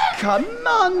 Come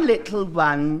on, little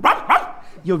one.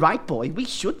 You're right, boy. We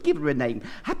should give her a name.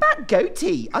 How about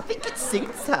Goatee? I think it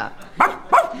suits her.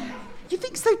 You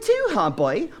think so too, huh,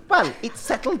 boy? Well, it's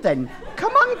settled then.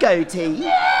 Come on, Goatee.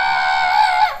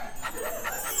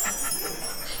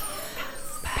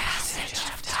 Passage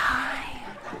of time.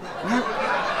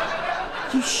 Now,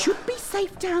 you should be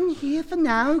safe down here for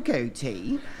now,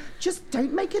 Goatee. Just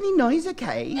don't make any noise,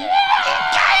 okay?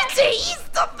 Goatee,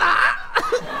 stop that!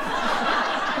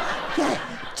 Yeah,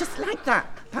 just like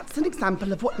that. That's an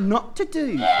example of what not to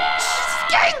do.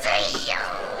 Goatee!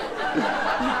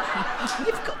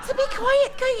 You've got to be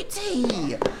quiet,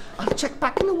 Goatee. I'll check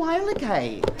back in a while,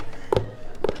 okay?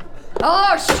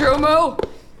 Hello, Shmumu.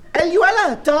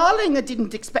 Eluella, darling, I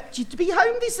didn't expect you to be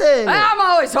home this early. I'm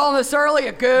always home this early,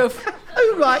 you goof.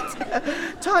 Oh,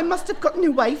 right. Time must have gotten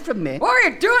away from me. What are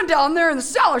you doing down there in the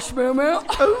cellar, Shmumu?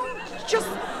 Oh,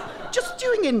 just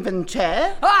doing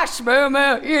inventory. Ah,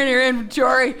 Shmumu, you and your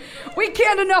inventory. We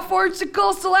canned enough oranges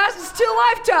to last us 2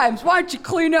 lifetimes. Why don't you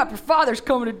clean up? Your father's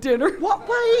coming to dinner. What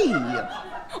way?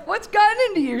 What's gotten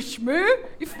into you, Shmoo?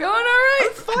 You feeling all right?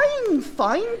 Oh,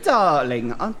 fine,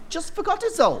 darling. I just forgot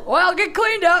us all. Well, get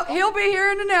cleaned up. He'll be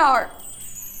here in an hour.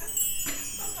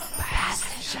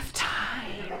 Passage of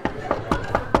time.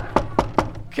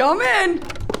 Come in.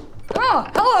 Oh,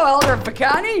 hello, Elder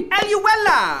Vacani.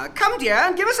 Eluella, come dear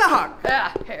and give us a hug.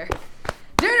 Yeah, here.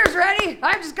 Dinner's ready.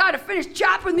 I've just got to finish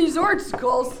chopping these oranges.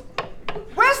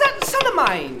 Where's that son of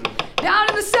mine? Down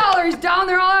in the cellar. He's down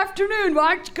there all afternoon.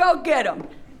 Why don't you go get him?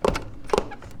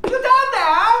 You're down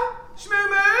there,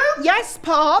 Shmoo? Yes,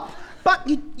 Pop, but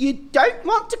you don't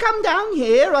want to come down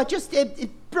here. I just it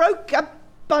broke a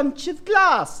bunch of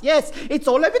glass. Yes, it's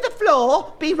all over the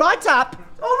floor. Be right up.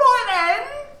 All right then.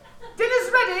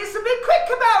 Dinner's ready, so be quick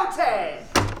about it.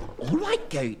 All right,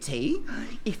 Goatee.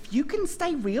 If you can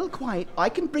stay real quiet, I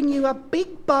can bring you a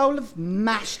big bowl of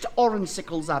mashed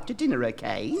orangecicles after dinner,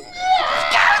 okay?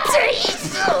 Goatee!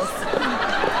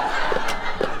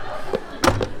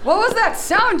 What was that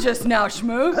sound just now,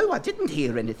 Shmoo? Oh, I didn't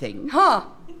hear anything. Huh.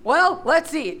 Well,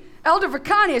 let's see. Elder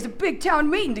Vacani has a big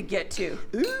town meeting to get to.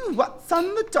 Ooh, what's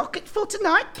on the docket for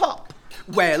tonight, Pop?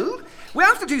 Well, we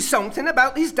have to do something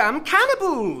about these damn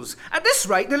cannibals. At this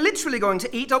rate, they're literally going to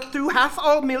eat up through half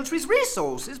our military's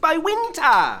resources by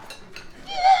winter.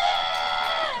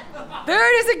 There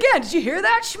it is again. Did you hear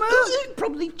that, Shmoo?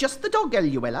 Probably just the dog,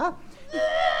 Eluella.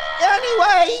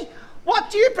 Anyway, what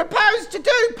do you propose to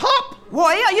do, Pop?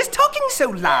 Why are you talking so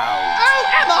loud? Oh,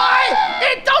 am I?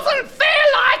 It doesn't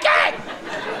feel like it!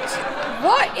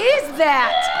 What is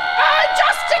that?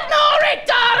 Just ignore it,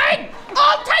 darling!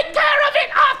 I'll take care of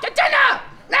it after dinner!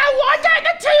 Now why don't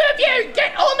the two of you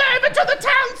get on over to the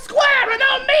town square and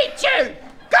I'll meet you!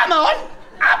 Come on!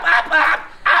 Up!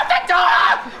 Out the door!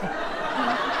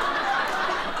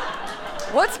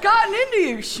 What's gotten into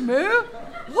you, Shmoo?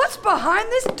 What's behind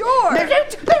this door? No,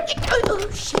 oh,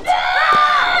 shit. Is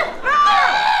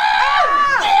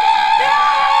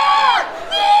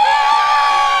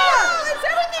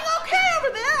everything okay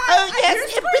over there? Oh, yes,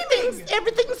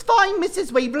 everything's fine,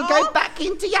 Mrs. Weevil. Go back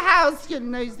into your house, you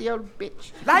nosy old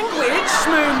bitch. Language,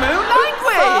 Shmoo,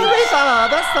 language!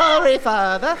 Sorry,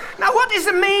 Father. Now, what is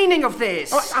the meaning of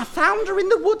this? Oh, I found her in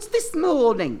the woods this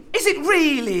morning. Is it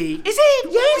really? Is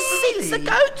it? Yes, really? it's a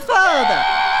goat, Father.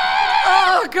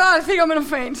 Oh, God, I think I'm gonna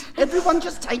faint. Everyone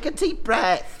just take a deep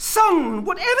breath. Son,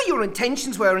 whatever your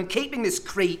intentions were in keeping this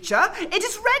creature, it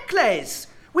is reckless.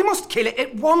 We must kill it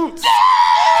at once.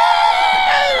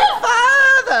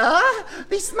 Father,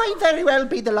 this may very well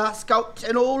be the last goat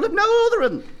in all of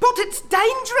Northern. But it's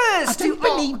dangerous. I don't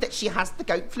believe that she has the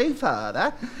goat flu,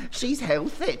 Father. She's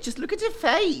healthy. Just look at her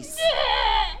face.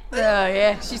 Oh,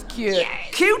 yeah, she's cute.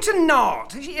 Cute and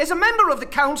not. As a member of the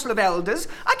Council of Elders,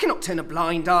 I cannot turn a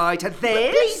blind eye to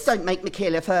this. Please don't make me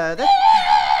kill her, Father.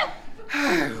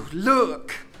 Oh,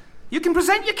 look. You can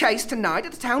present your case tonight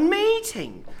at the town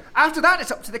meeting. After that,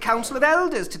 it's up to the Council of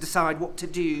Elders to decide what to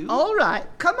do. All right,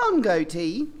 come on,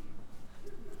 Goatee.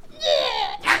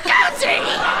 Goatee!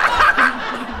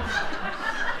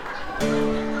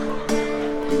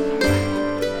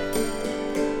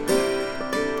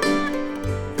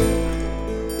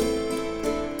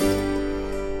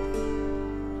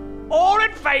 All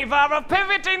in favour of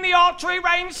pivoting the archery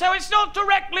range so it's not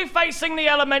directly facing the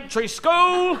elementary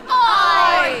school?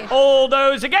 Aye! All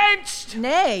those against?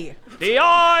 Nay. The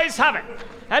ayes have it.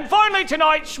 And finally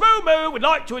tonight, Shmoo would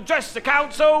like to address the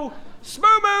council.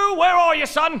 Shmoo, where are you,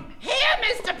 son? Here,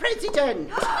 Mr.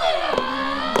 President.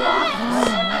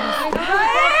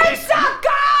 It's a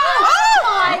girl!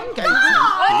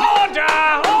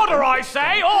 Order, I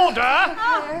say, order!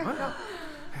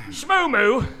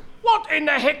 Shmoo, what in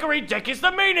the hickory dick is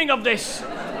the meaning of this?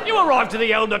 You You arrived to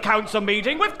the Elder Council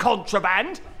meeting with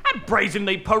contraband and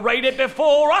brazenly paraded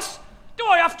before us. Do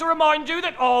I have to remind you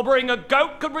that harbouring a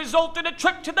goat could result in a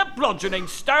trip to the bludgeoning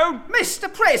stone? Mr.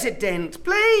 President,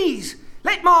 please,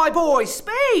 let my boy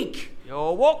speak.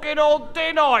 You're walking on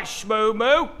thin ice, Shmoo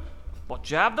Moo. But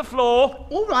you have the floor.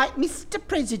 All right, Mr.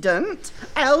 President,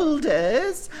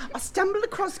 elders, I stumbled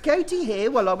across Goaty here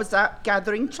while I was out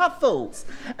gathering truffles,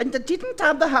 and I didn't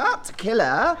have the heart to kill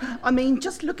her. I mean,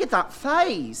 just look at that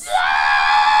face.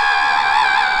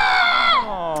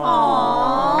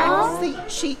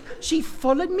 And see, she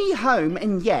followed me home,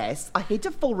 and yes, I hid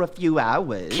her for a few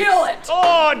hours. Kill it!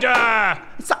 Order!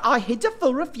 So I hid her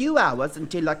for a few hours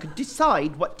until I could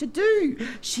decide what to do.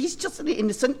 She's just an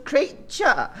innocent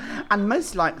creature, and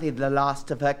most likely the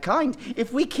last of her kind.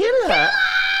 If we kill her...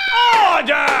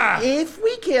 Order! If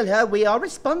we kill her, we are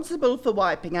responsible for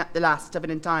wiping out the last of an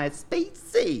entire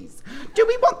species. Do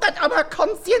we want that on our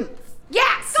conscience?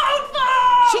 Yes! Goat flu!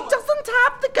 She doesn't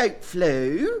have the goat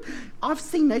flu. I've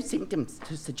seen no symptoms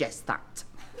to suggest that.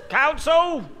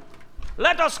 Council,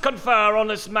 let us confer on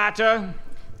this matter.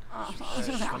 All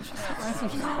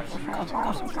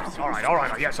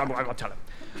right, yes, I'll tell him.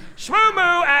 Shmoo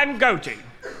Moo and Goaty,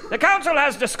 the council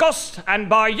has discussed, and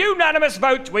by unanimous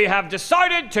vote, we have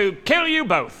decided to kill you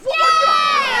both.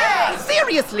 Yay!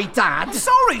 Seriously, Dad?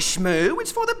 Sorry, Shmoo,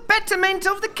 it's for the betterment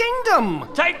of the kingdom.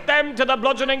 Take them to the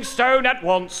bludgeoning stone at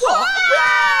once. What?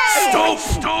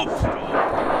 Stop!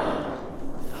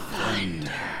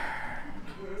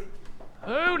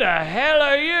 Who the hell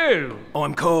are you?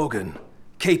 I'm Corgan,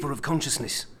 Keeper of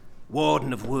Consciousness,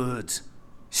 Warden of Words,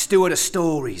 Steward of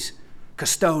Stories,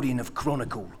 Custodian of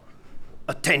Chronicle,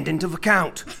 Attendant of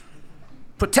Account,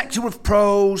 Protector of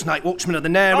Prose, Night Watchman of the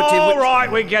Narrative... All right,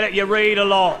 we get it, you read a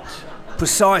lot.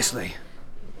 Precisely.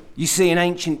 You see, an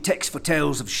ancient text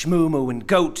foretells of Shmoo Moo and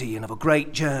Goaty and of a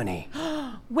great journey.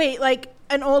 Wait, like,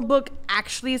 an old book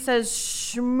actually says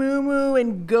Shmoo Moo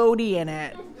and Goaty in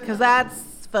it? Because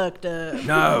that's fucked up.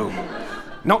 No,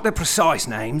 not their precise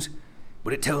names,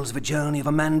 but it tells of a journey of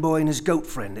a man-boy and his goat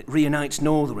friend that reunites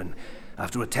Northern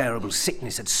after a terrible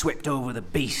sickness had swept over the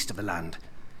beast of the land.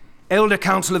 Elder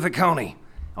Council of Vicani,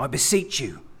 I beseech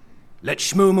you, let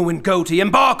Shmoo Moo and Goaty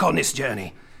embark on this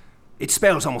journey. It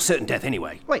spells almost certain death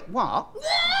anyway. Wait, what?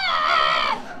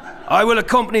 I will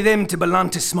accompany them to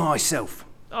Belantis myself.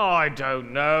 I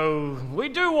don't know. We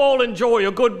do all enjoy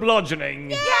a good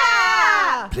bludgeoning.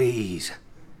 Yeah! Please,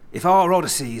 if our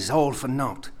odyssey is all for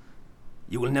naught,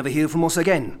 you will never hear from us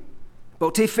again.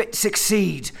 But if it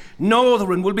succeeds,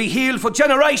 Northern will be healed for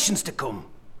generations to come.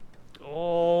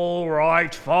 All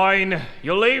right, fine.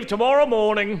 You'll leave tomorrow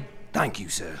morning. Thank you,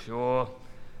 sir. Sure.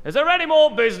 Is there any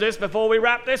more business before we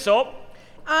wrap this up?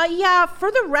 Yeah,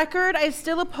 for the record, I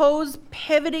still oppose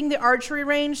pivoting the archery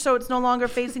range so it's no longer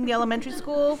facing the elementary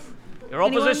school. Your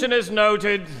opposition is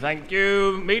noted. Thank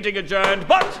you. Meeting adjourned.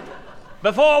 But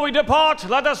before we depart,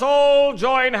 let us all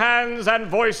join hands and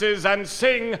voices and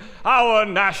sing our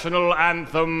national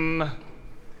anthem.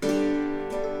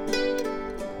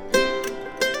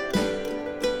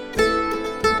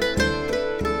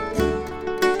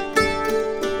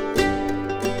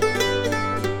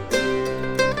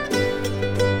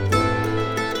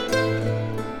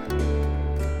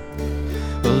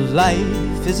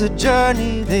 Life is a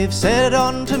journey, they've said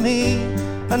unto me,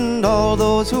 and all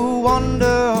those who wander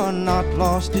are not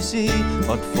lost to sea.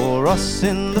 But for us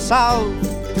in the south,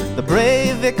 the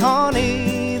brave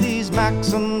Vicani, these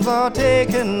maxims are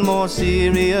taken more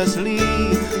seriously.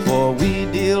 For we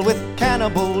deal with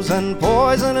cannibals and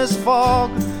poisonous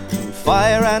fog,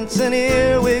 fire ants and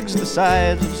earwigs the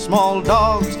size of small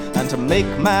dogs. And to make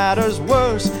matters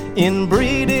worse,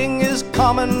 inbreeding is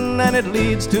common, and it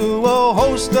leads to a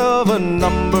host of a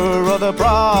number of the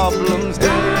problems.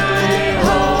 Hey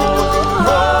ho,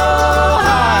 ho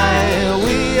hi,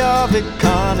 we are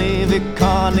Vicani,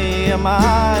 Vicani am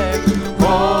I.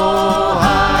 Ho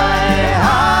hi,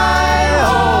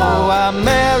 ho, I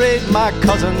married my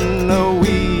cousin a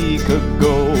week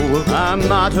ago. Our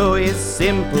motto is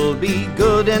simple, be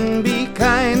good and be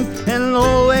kind, and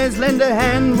always lend a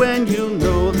hand when you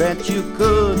know that you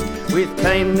could. With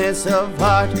kindness of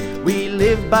heart, we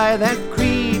live by that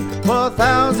creed for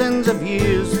thousands of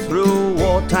years through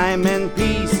wartime and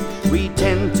peace. We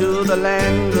tend to the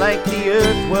land like the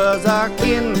earth was our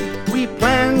kin. We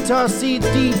plant our seeds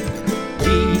deep,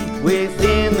 deep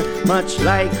within, much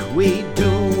like we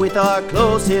do with our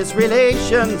closest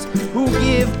relations, who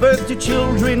give birth to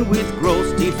children with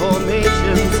gross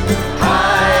deformations.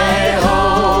 Hi ho,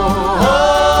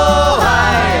 ho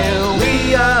hi,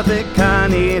 we are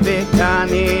Vicani,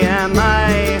 Vicani am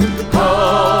I.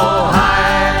 Ho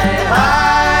hi,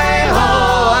 hi ho,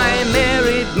 I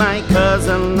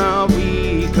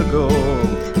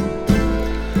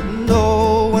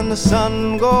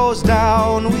goes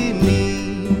down, we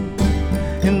meet.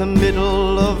 In the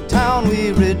middle of town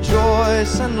we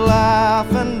rejoice and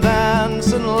laugh and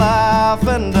dance and laugh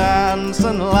and dance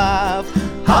and laugh.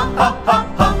 Ha ha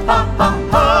ha ha ha ha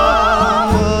ha.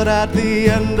 But at the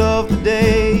end of the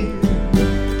day,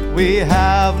 we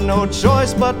have no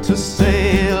choice but to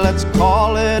say, let's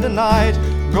call it a night.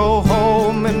 Go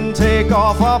home and take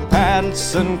off our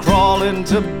pants and crawl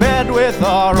into bed with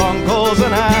our uncles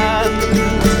and aunts.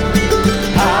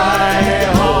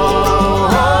 Hi-ho,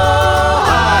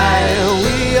 hi,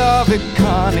 we are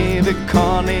Vicani,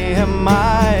 Vicani am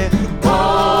I.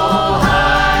 Oh,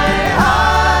 hi,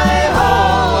 hi, ho,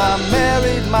 I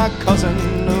married my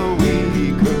cousin a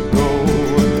week ago.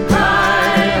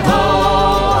 Hi-ho,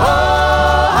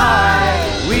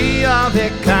 hi, we are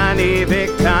Vicani,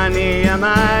 Vicani am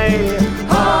I.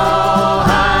 Oh,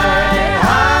 hi,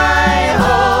 hi,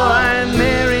 ho, I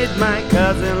married my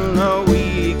cousin a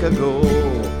week ago.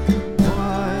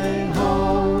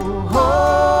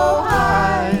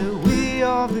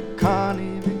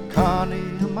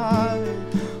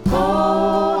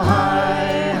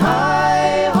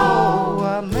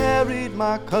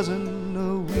 Cousin a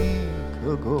week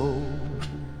ago.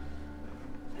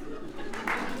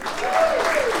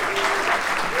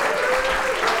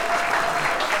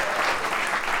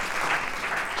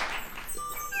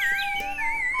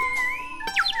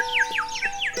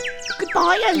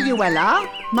 Goodbye, Eluella.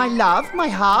 My love, my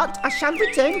heart, I shall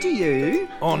return to you.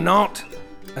 Or not.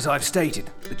 As I've stated,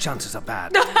 the chances are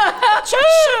bad. Shut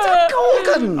up,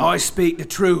 Gorgon! I speak the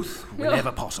truth whenever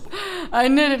possible. I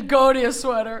knitted Goaty a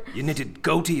sweater. You knitted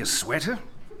Goaty a sweater?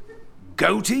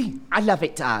 Goaty? I love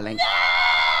it, darling.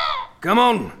 Come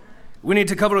on. We need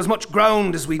to cover as much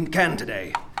ground as we can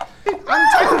today.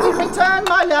 Until we return,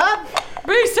 my love.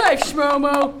 Be safe,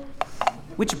 Shmomo.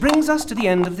 Which brings us to the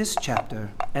end of this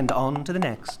chapter, and on to the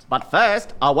next. But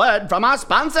first, a word from our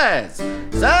sponsors.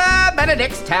 Sir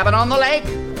Benedict's Tavern on the Lake.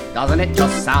 Doesn't it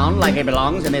just sound like it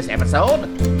belongs in this episode?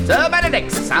 Sir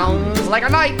Benedict's sounds like a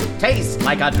night, tastes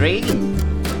like a dream.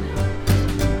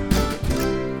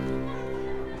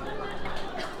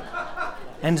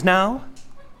 And now,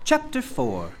 Chapter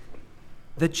 4,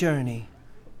 The Journey.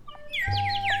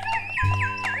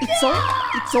 It's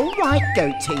all right,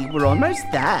 Goatee. We're almost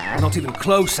there. Not even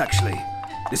close, actually.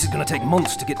 This is going to take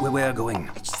months to get where we're going.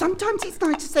 Sometimes it's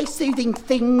nice to say soothing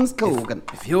things, Gorgon.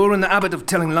 If you're in the habit of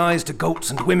telling lies to goats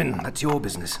and women, that's your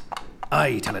business.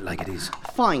 I tell it like it is.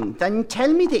 Fine, then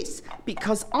tell me this,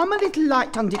 because I'm a little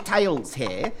light on details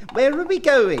here. Where are we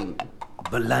going?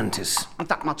 Belantis.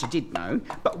 That much I did know,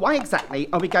 but why exactly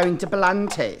are we going to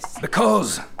Belantis?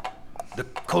 Because the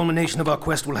culmination of our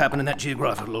quest will happen in that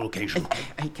geographical location.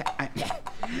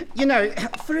 You know,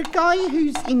 for a guy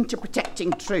who's into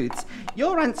protecting truths,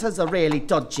 your answers are really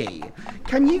dodgy.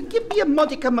 Can you give me a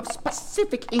modicum of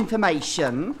specific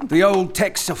information? The old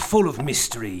texts are full of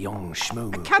mystery, young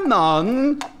Shmoo. Come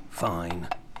on. Fine.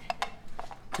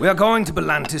 We are going to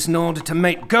Belantis in order to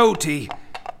mate Goatee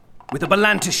with a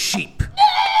Belantis sheep.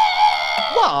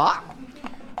 What?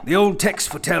 The old texts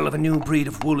foretell of a new breed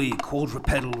of woolly,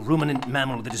 quadrupedal, ruminant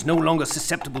mammal that is no longer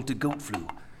susceptible to goat flu.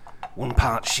 1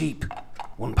 part sheep,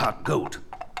 1 part goat.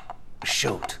 A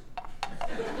shoat.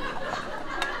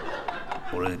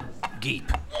 Or a geep.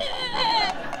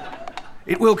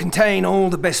 It will contain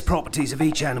all the best properties of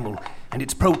each animal, and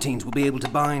its proteins will be able to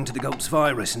bind to the goat's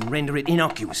virus and render it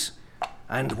innocuous.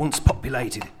 And once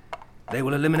populated, they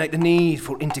will eliminate the need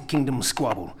for inter-kingdom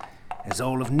squabble, as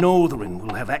all of Northern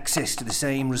will have access to the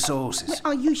same resources.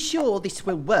 Are you sure this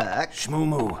will work?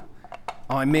 Shmoo.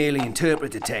 I merely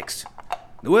interpret the text.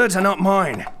 The words are not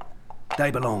mine.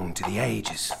 They belong to the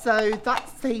ages. So that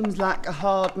seems like a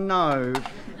hard no.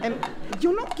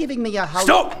 You're not giving me a whole...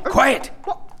 Stop! Quiet!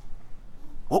 What?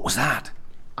 What was that?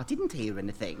 I didn't hear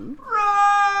anything. Run!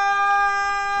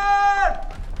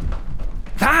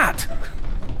 That!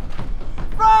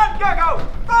 Run, Gecko!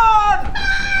 Run!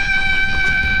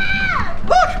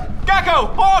 Look! Gecko!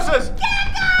 Horses! Gecko!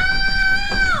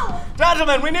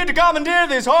 Gentlemen, we need to commandeer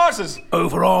these horses.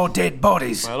 Over all dead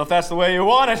bodies. Well, if that's the way you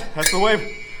want it, that's the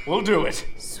way we'll do it.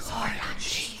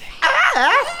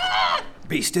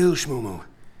 Be still, Shmoo.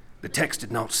 The text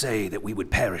did not say that we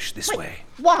would perish this way.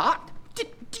 What? Do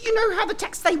you know how the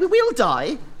texts say we will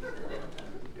die?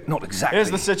 Not exactly.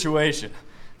 Here's the situation.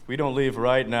 If we don't leave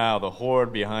right now, the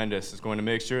horde behind us is going to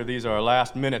make sure these are our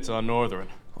last minutes on Northern.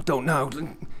 I don't know.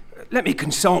 Let me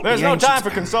consult There's the no ancients. time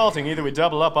for consulting. Either we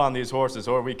double up on these horses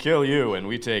or we kill you and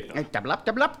we take them. Double up,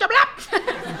 double up, double up!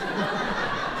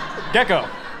 Gecko,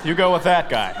 you go with that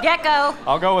guy. Gecko.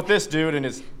 I'll go with this dude and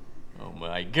his... Oh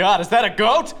my God, is that a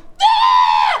goat?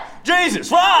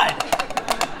 Jesus, ride!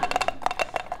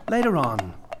 Later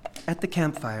on, at the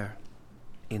campfire,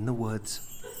 in the woods.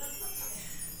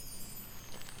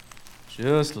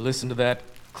 Just listen to that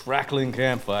crackling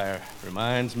campfire.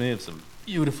 Reminds me of some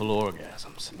beautiful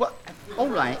orgasms. Well, all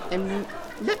right,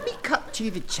 let me cut to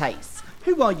the chase.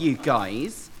 Who are you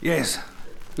guys? Yes,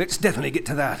 let's definitely get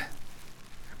to that.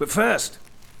 But first,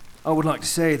 I would like to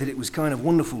say that it was kind of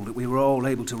wonderful that we were all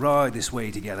able to ride this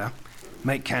way together,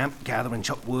 make camp, gather and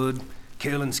chop wood,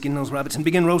 kill and skin those rabbits, and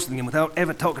begin roasting them without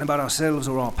ever talking about ourselves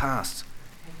or our pasts.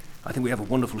 I think we have a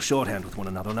wonderful shorthand with one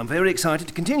another, and I'm very excited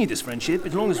to continue this friendship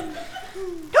as long as...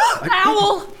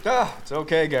 Owl! It's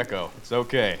okay, Gecko. It's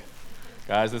okay.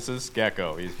 Guys, this is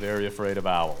Gecko. He's very afraid of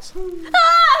owls.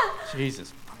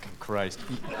 Jesus fucking Christ.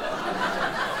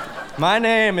 My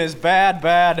name is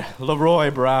Bad Leroy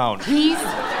Brown.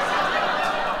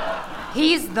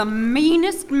 He's the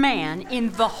meanest man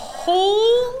in the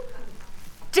whole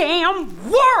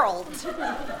damn world!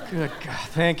 Good God.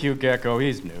 Thank you, Gecko.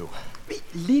 He's new.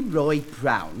 Leroy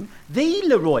Brown? The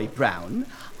Leroy Brown?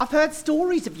 I've heard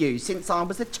stories of you since I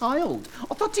was a child.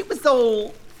 I thought it was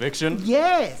all... Fiction?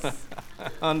 Yes.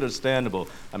 Understandable.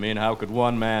 I mean, how could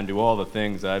one man do all the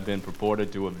things I've been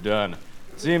purported to have done?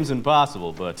 Seems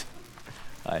impossible, but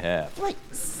I have. Like,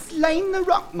 slain the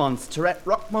rock monster at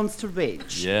Rock Monster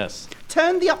Ridge. Yes.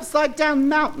 Turned the upside-down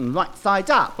mountain right side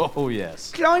up. Oh,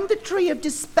 yes. Climbed the tree of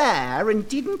despair and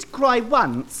didn't cry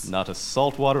once. Not a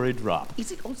saltwatery drop. Is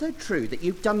it also true that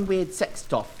you've done weird sex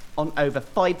stuff on over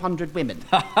 500 women?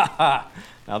 Ha ha ha!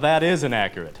 Now that is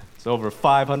inaccurate. It's over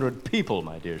 500 people,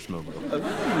 my dear Shmumu.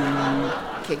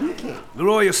 Kinky.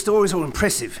 Leroy, your stories are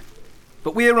impressive,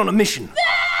 but we're on a mission.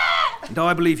 And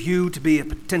I believe you to be a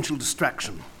potential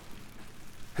distraction.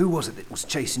 Who was it that was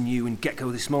chasing you and Gecko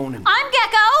this morning? I'm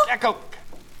Gecko! Gecko!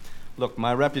 Look,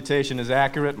 my reputation is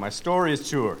accurate. My story is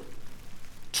true.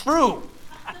 True!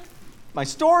 My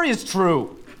story is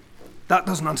true. That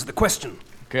doesn't answer the question.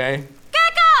 Okay?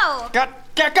 Gecko!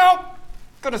 Gecko!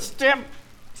 Gonna stem.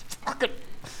 Fucking.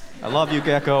 I love you,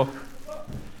 Gecko.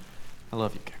 I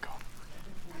love you, Gecko.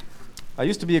 I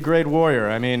used to be a great warrior.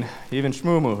 I mean, even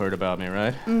Shmumu heard about me,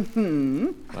 right? Mm-hmm.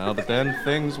 Well, but then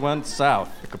things went south.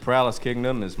 The Capralis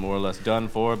Kingdom is more or less done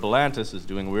for. Belantis is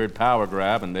doing weird power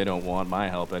grab, and they don't want my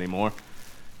help anymore.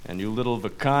 And you little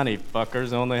Vakani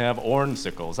fuckers only have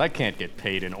ornsicles. I can't get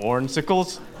paid in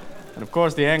ornsicles. And of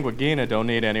course, the Anguagina don't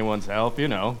need anyone's help, you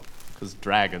know, because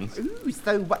dragons. Ooh,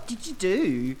 so what did you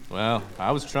do? Well,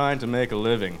 I was trying to make a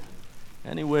living.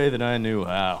 Any way that I knew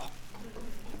how.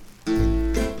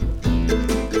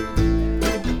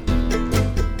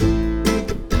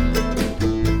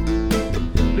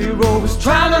 Leroy was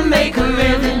trying to make a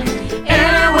living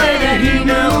any way that he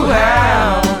knew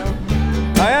how.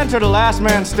 I entered a last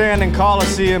man standing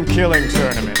Coliseum killing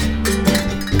tournament.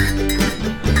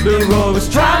 Leroy was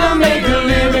trying to make a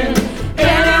living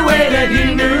any way that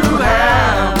he knew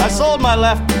how. I sold my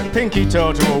left pinky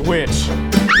toe to a witch.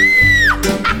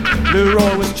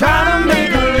 Leroy was trying to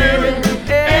make a living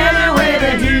any way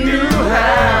that he knew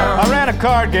how. I ran a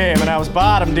card game and I was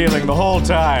bottom dealing the whole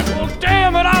time. Well,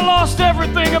 damn it, I lost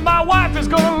everything and my wife is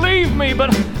gonna leave me,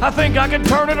 but I think I can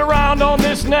turn it around on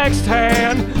this next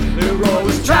hand. Leroy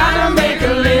was trying to make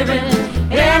a living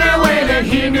any way that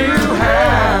he knew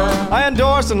how. I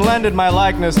endorsed and lended my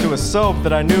likeness to a soap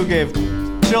that I knew gave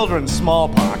children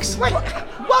smallpox. Wait,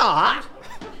 what?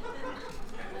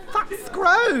 That's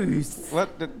gross. What?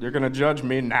 You're gonna judge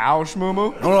me now,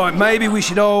 Shmumu? All right, maybe we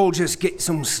should all just get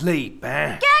some sleep,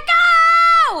 eh?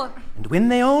 Gecko! And when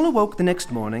they all awoke the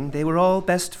next morning, they were all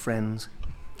best friends,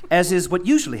 as is what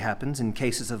usually happens in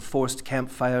cases of forced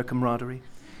campfire camaraderie.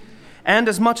 And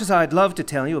as much as I'd love to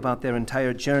tell you about their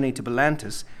entire journey to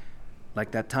Belantis,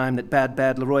 like that time that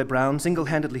Bad Leroy Brown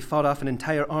single-handedly fought off an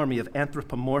entire army of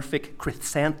anthropomorphic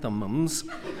chrysanthemums,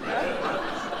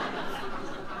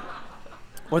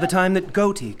 or the time that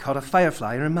Goatee caught a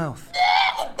firefly in her mouth,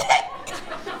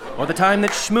 or the time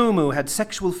that Shmumu had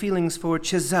sexual feelings for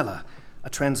Chisella, a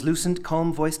translucent,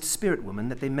 calm-voiced spirit woman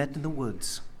that they met in the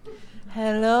woods.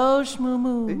 Hello,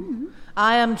 Shmumu.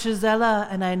 I am Gisela,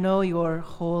 and I know your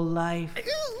whole life.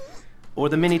 Or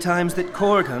the many times that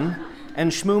Corgan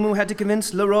and Shmumu had to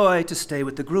convince Leroy to stay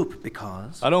with the group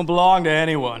because... I don't belong to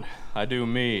anyone. I do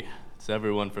me. It's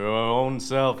everyone for our own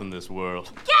self in this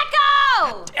world.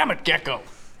 Gecko! Damn it, Gecko!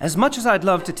 As much as I'd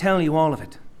love to tell you all of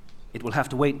it, it will have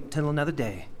to wait till another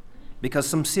day, because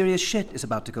some serious shit is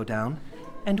about to go down,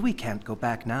 and we can't go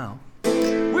back now.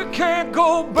 We can't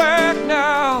go back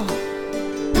now.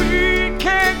 We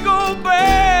can't go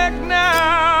back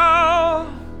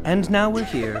now. And now we're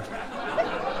here,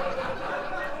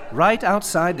 right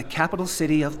outside the capital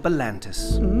city of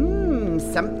Belantis.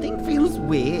 Something feels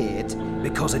weird.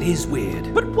 Because it is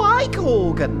weird. But why,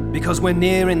 Corgan? Because we're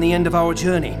nearing the end of our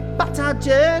journey. But our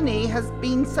journey has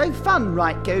been so fun,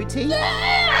 right, Goatee?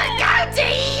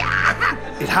 Goatee!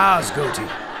 It has, Goatee.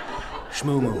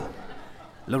 Shmoo,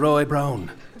 Leroy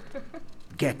Brown,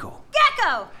 Gecko.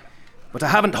 Gecko! But I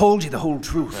haven't told you the whole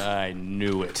truth. I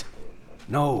knew it.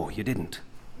 No, you didn't.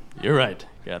 You're right.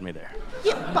 Got me there.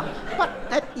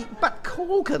 Yeah, but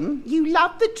Corgan, you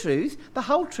love the truth, the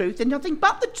whole truth, and nothing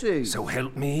but the truth. So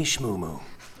help me, Shmoo.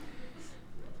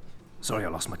 Sorry I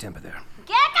lost my temper there.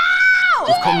 Gecko!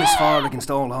 We've come this far against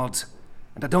all odds,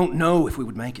 and I don't know if we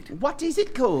would make it. What is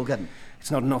it, Corgan? It's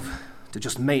not enough to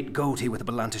just mate Goatee with a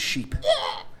Balanta sheep.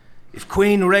 If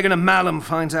Queen Regina Malum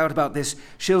finds out about this,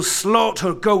 she'll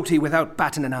slaughter Goatee without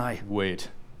batting an eye. Wait.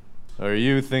 Are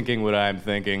you thinking what I'm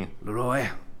thinking? Leroy,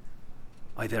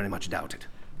 I very much doubt it.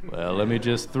 Well, let me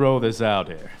just throw this out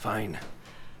here. Fine.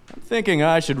 I'm thinking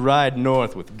I should ride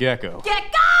north with Gecko.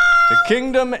 Gecko! To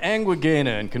Kingdom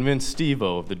Anguigena and convince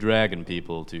Steve-O of the Dragon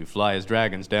People to fly his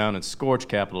dragons down and scorch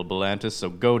capital Belantis so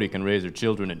Goatee can raise her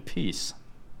children in peace.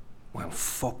 Well,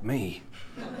 fuck me.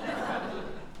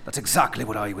 That's exactly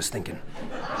what I was thinking.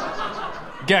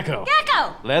 Gecko!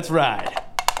 Gecko! Let's ride.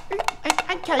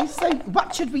 Okay, so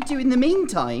what should we do in the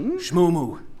meantime?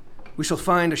 Shmoo, we shall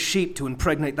find a sheep to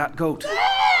impregnate that goat.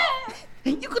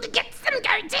 You gotta get some,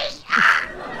 Goatee!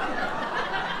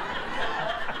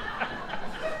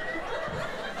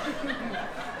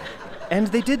 And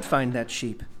they did find that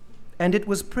sheep. And it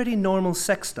was pretty normal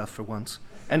sex stuff for once,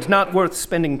 and not worth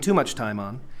spending too much time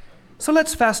on. So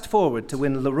let's fast forward to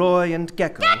when Leroy and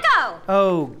Gecko... Gecko!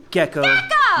 Oh, Gecko.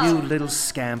 Gecko! You little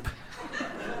scamp.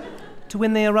 To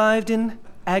when they arrived in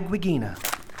Aguigena.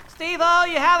 Steve-O,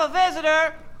 you have a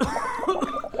visitor.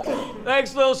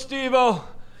 Thanks, little Steve-O.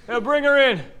 Now bring her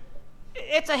in.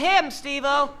 It's a him,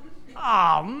 Steve-O.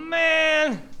 Oh,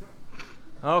 man.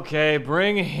 Okay,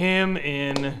 bring him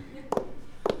in.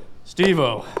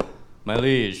 Steve-O, my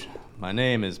liege, my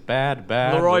name is Bad.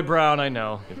 Leroy Brown, I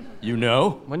know. You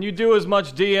know? When you do as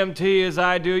much DMT as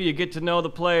I do, you get to know the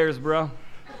players, bro.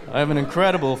 I have an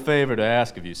incredible favor to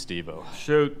ask of you, Steve-O.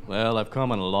 Shoot. Well, I've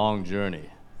come on a long journey,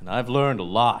 and I've learned a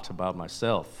lot about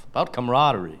myself, about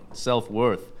camaraderie,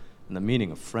 self-worth, and the meaning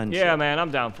of friendship. Yeah, man,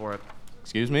 I'm down for it.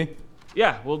 Excuse me?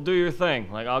 Yeah, we'll do your thing.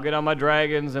 Like, I'll get on my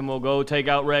dragons, and we'll go take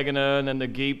out Regina, and then the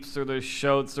Geeps or the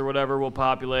Shotes or whatever will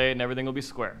populate, and everything will be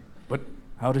square. But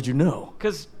how did you know?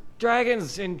 'Cause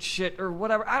dragons and shit or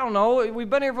whatever, I don't know. We've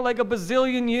been here for like a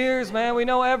bazillion years, man. We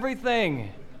know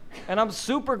everything. And I'm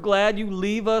super glad you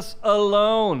leave us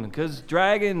alone, 'cause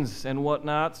dragons and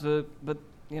whatnot, but,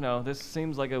 you know, this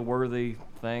seems like a worthy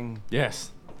thing.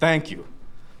 Yes, thank you.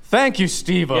 Thank you,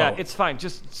 Steve-O. Yeah, it's fine.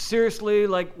 Just seriously,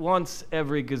 like once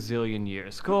every gazillion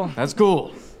years. Cool? That's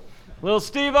cool. Little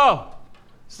Steve-O,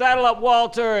 saddle up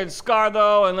Walter and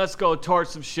Scartho, and let's go torch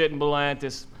some shit in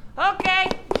Belantis. Okay.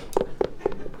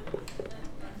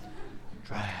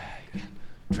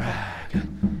 Dragon.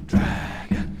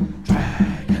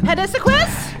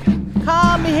 Hedesiquus,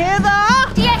 come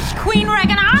hither. Yes, Queen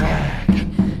Regina.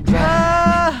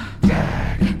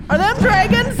 Are them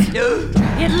dragons?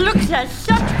 It looks as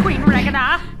such, Queen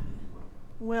Regina.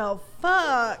 Well,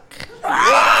 fuck.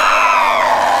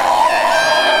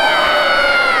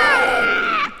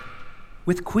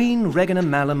 With Queen Regina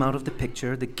Malum out of the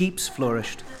picture, the Geeps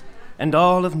flourished, and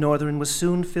all of Northern was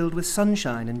soon filled with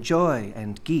sunshine and joy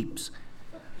and Geeps.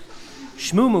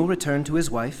 Shmoo returned to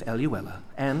his wife, Eluella,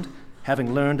 and,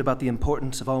 having learned about the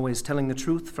importance of always telling the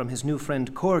truth from his new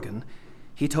friend Corgan,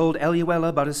 he told Eluella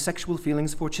about his sexual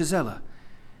feelings for Chisella,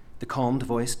 the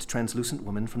calmed-voiced, translucent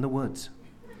woman from the woods.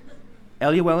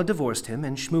 Eluella divorced him,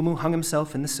 and Shmoo hung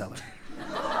himself in the cellar.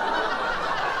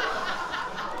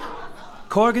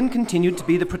 Corgan continued to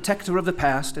be the protector of the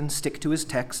past and stick to his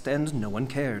text, and no one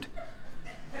cared.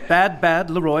 Bad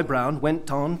Leroy Brown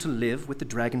went on to live with the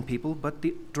Dragon People, but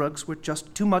the drugs were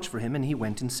just too much for him, and he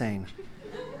went insane.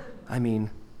 I mean,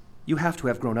 you have to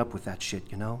have grown up with that shit,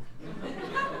 you know?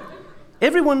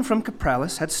 Everyone from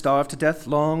Capralis had starved to death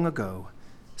long ago,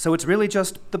 so it's really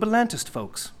just the Belantist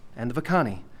folks and the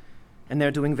Vacani, and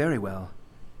they're doing very well.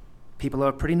 People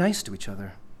are pretty nice to each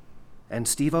other, and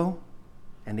Steve-O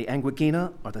and the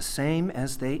Anguigena are the same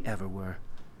as they ever were.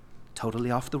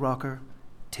 Totally off the rocker,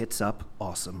 tits up,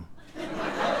 awesome.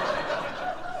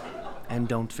 And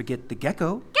don't forget the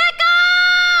Gecko. Gecko!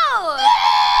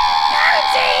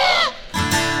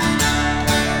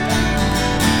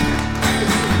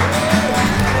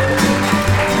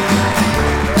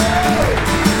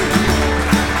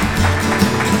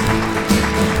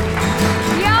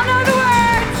 Y'all know the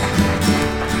words!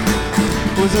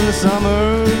 Was in the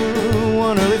summer,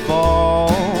 one early fall,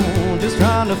 just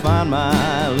trying to find my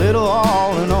my little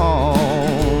all in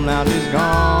all. Now she's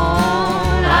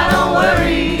gone. I don't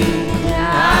worry,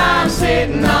 I'm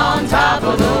sitting on top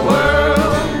of the world.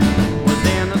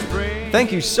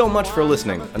 Thank you so much for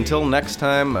listening. Until next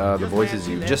time, the voices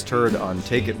you just heard on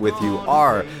Take It With You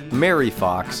are Mary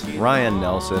Fox, Ryan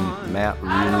Nelson, Matt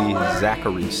Reilly,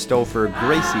 Zachary Stouffer,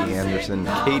 Gracie Anderson,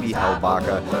 Katie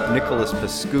Helbaka, Nicholas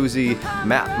Pascuzzi,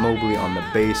 Matt Mobley on the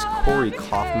bass, Corey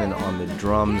Kaufman on the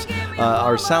drums.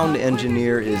 Our sound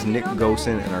engineer is Nick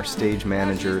Gosen, and our stage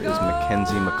manager is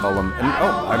Mackenzie McCullum.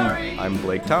 And I'm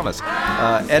Blake Thomas.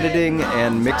 Editing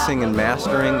and mixing and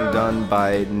mastering done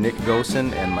by Nick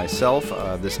Gosen and myself.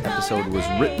 This episode was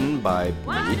written by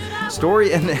me.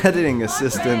 Story and editing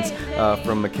assistance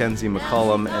from Mackenzie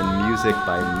McCullum, and music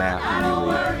by Matt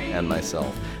Reilly and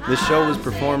myself. This show was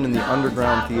performed in the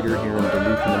Underground Theater here in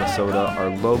Duluth, Minnesota. Our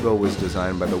logo was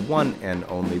designed by the one and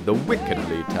only, the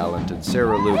wickedly talented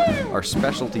Sarah Luke. Our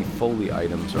specialty Foley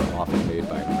items are often made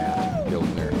by Matt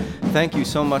Gildner. Thank you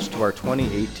so much to our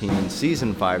 2018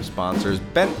 Season 5 sponsors,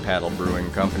 Bent Paddle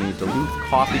Brewing Company, Duluth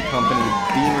Coffee Company,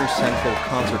 Beamer Central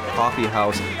Concert Coffee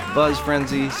House, Buzz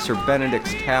Frenzy, Sir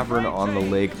Benedict's Tavern on the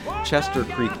Lake, Chester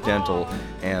Creek Dental,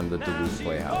 and the Duluth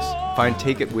Playhouse. Find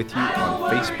Take It With You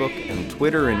on Facebook and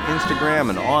Twitter and Instagram,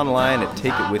 and online at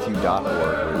takeitwithyou.org,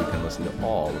 where you can listen to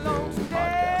all available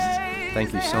podcasts.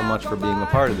 Thank you so much for being a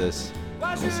part of this.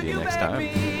 We'll see you next time.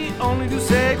 Only to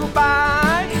say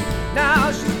goodbye.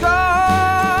 Now she's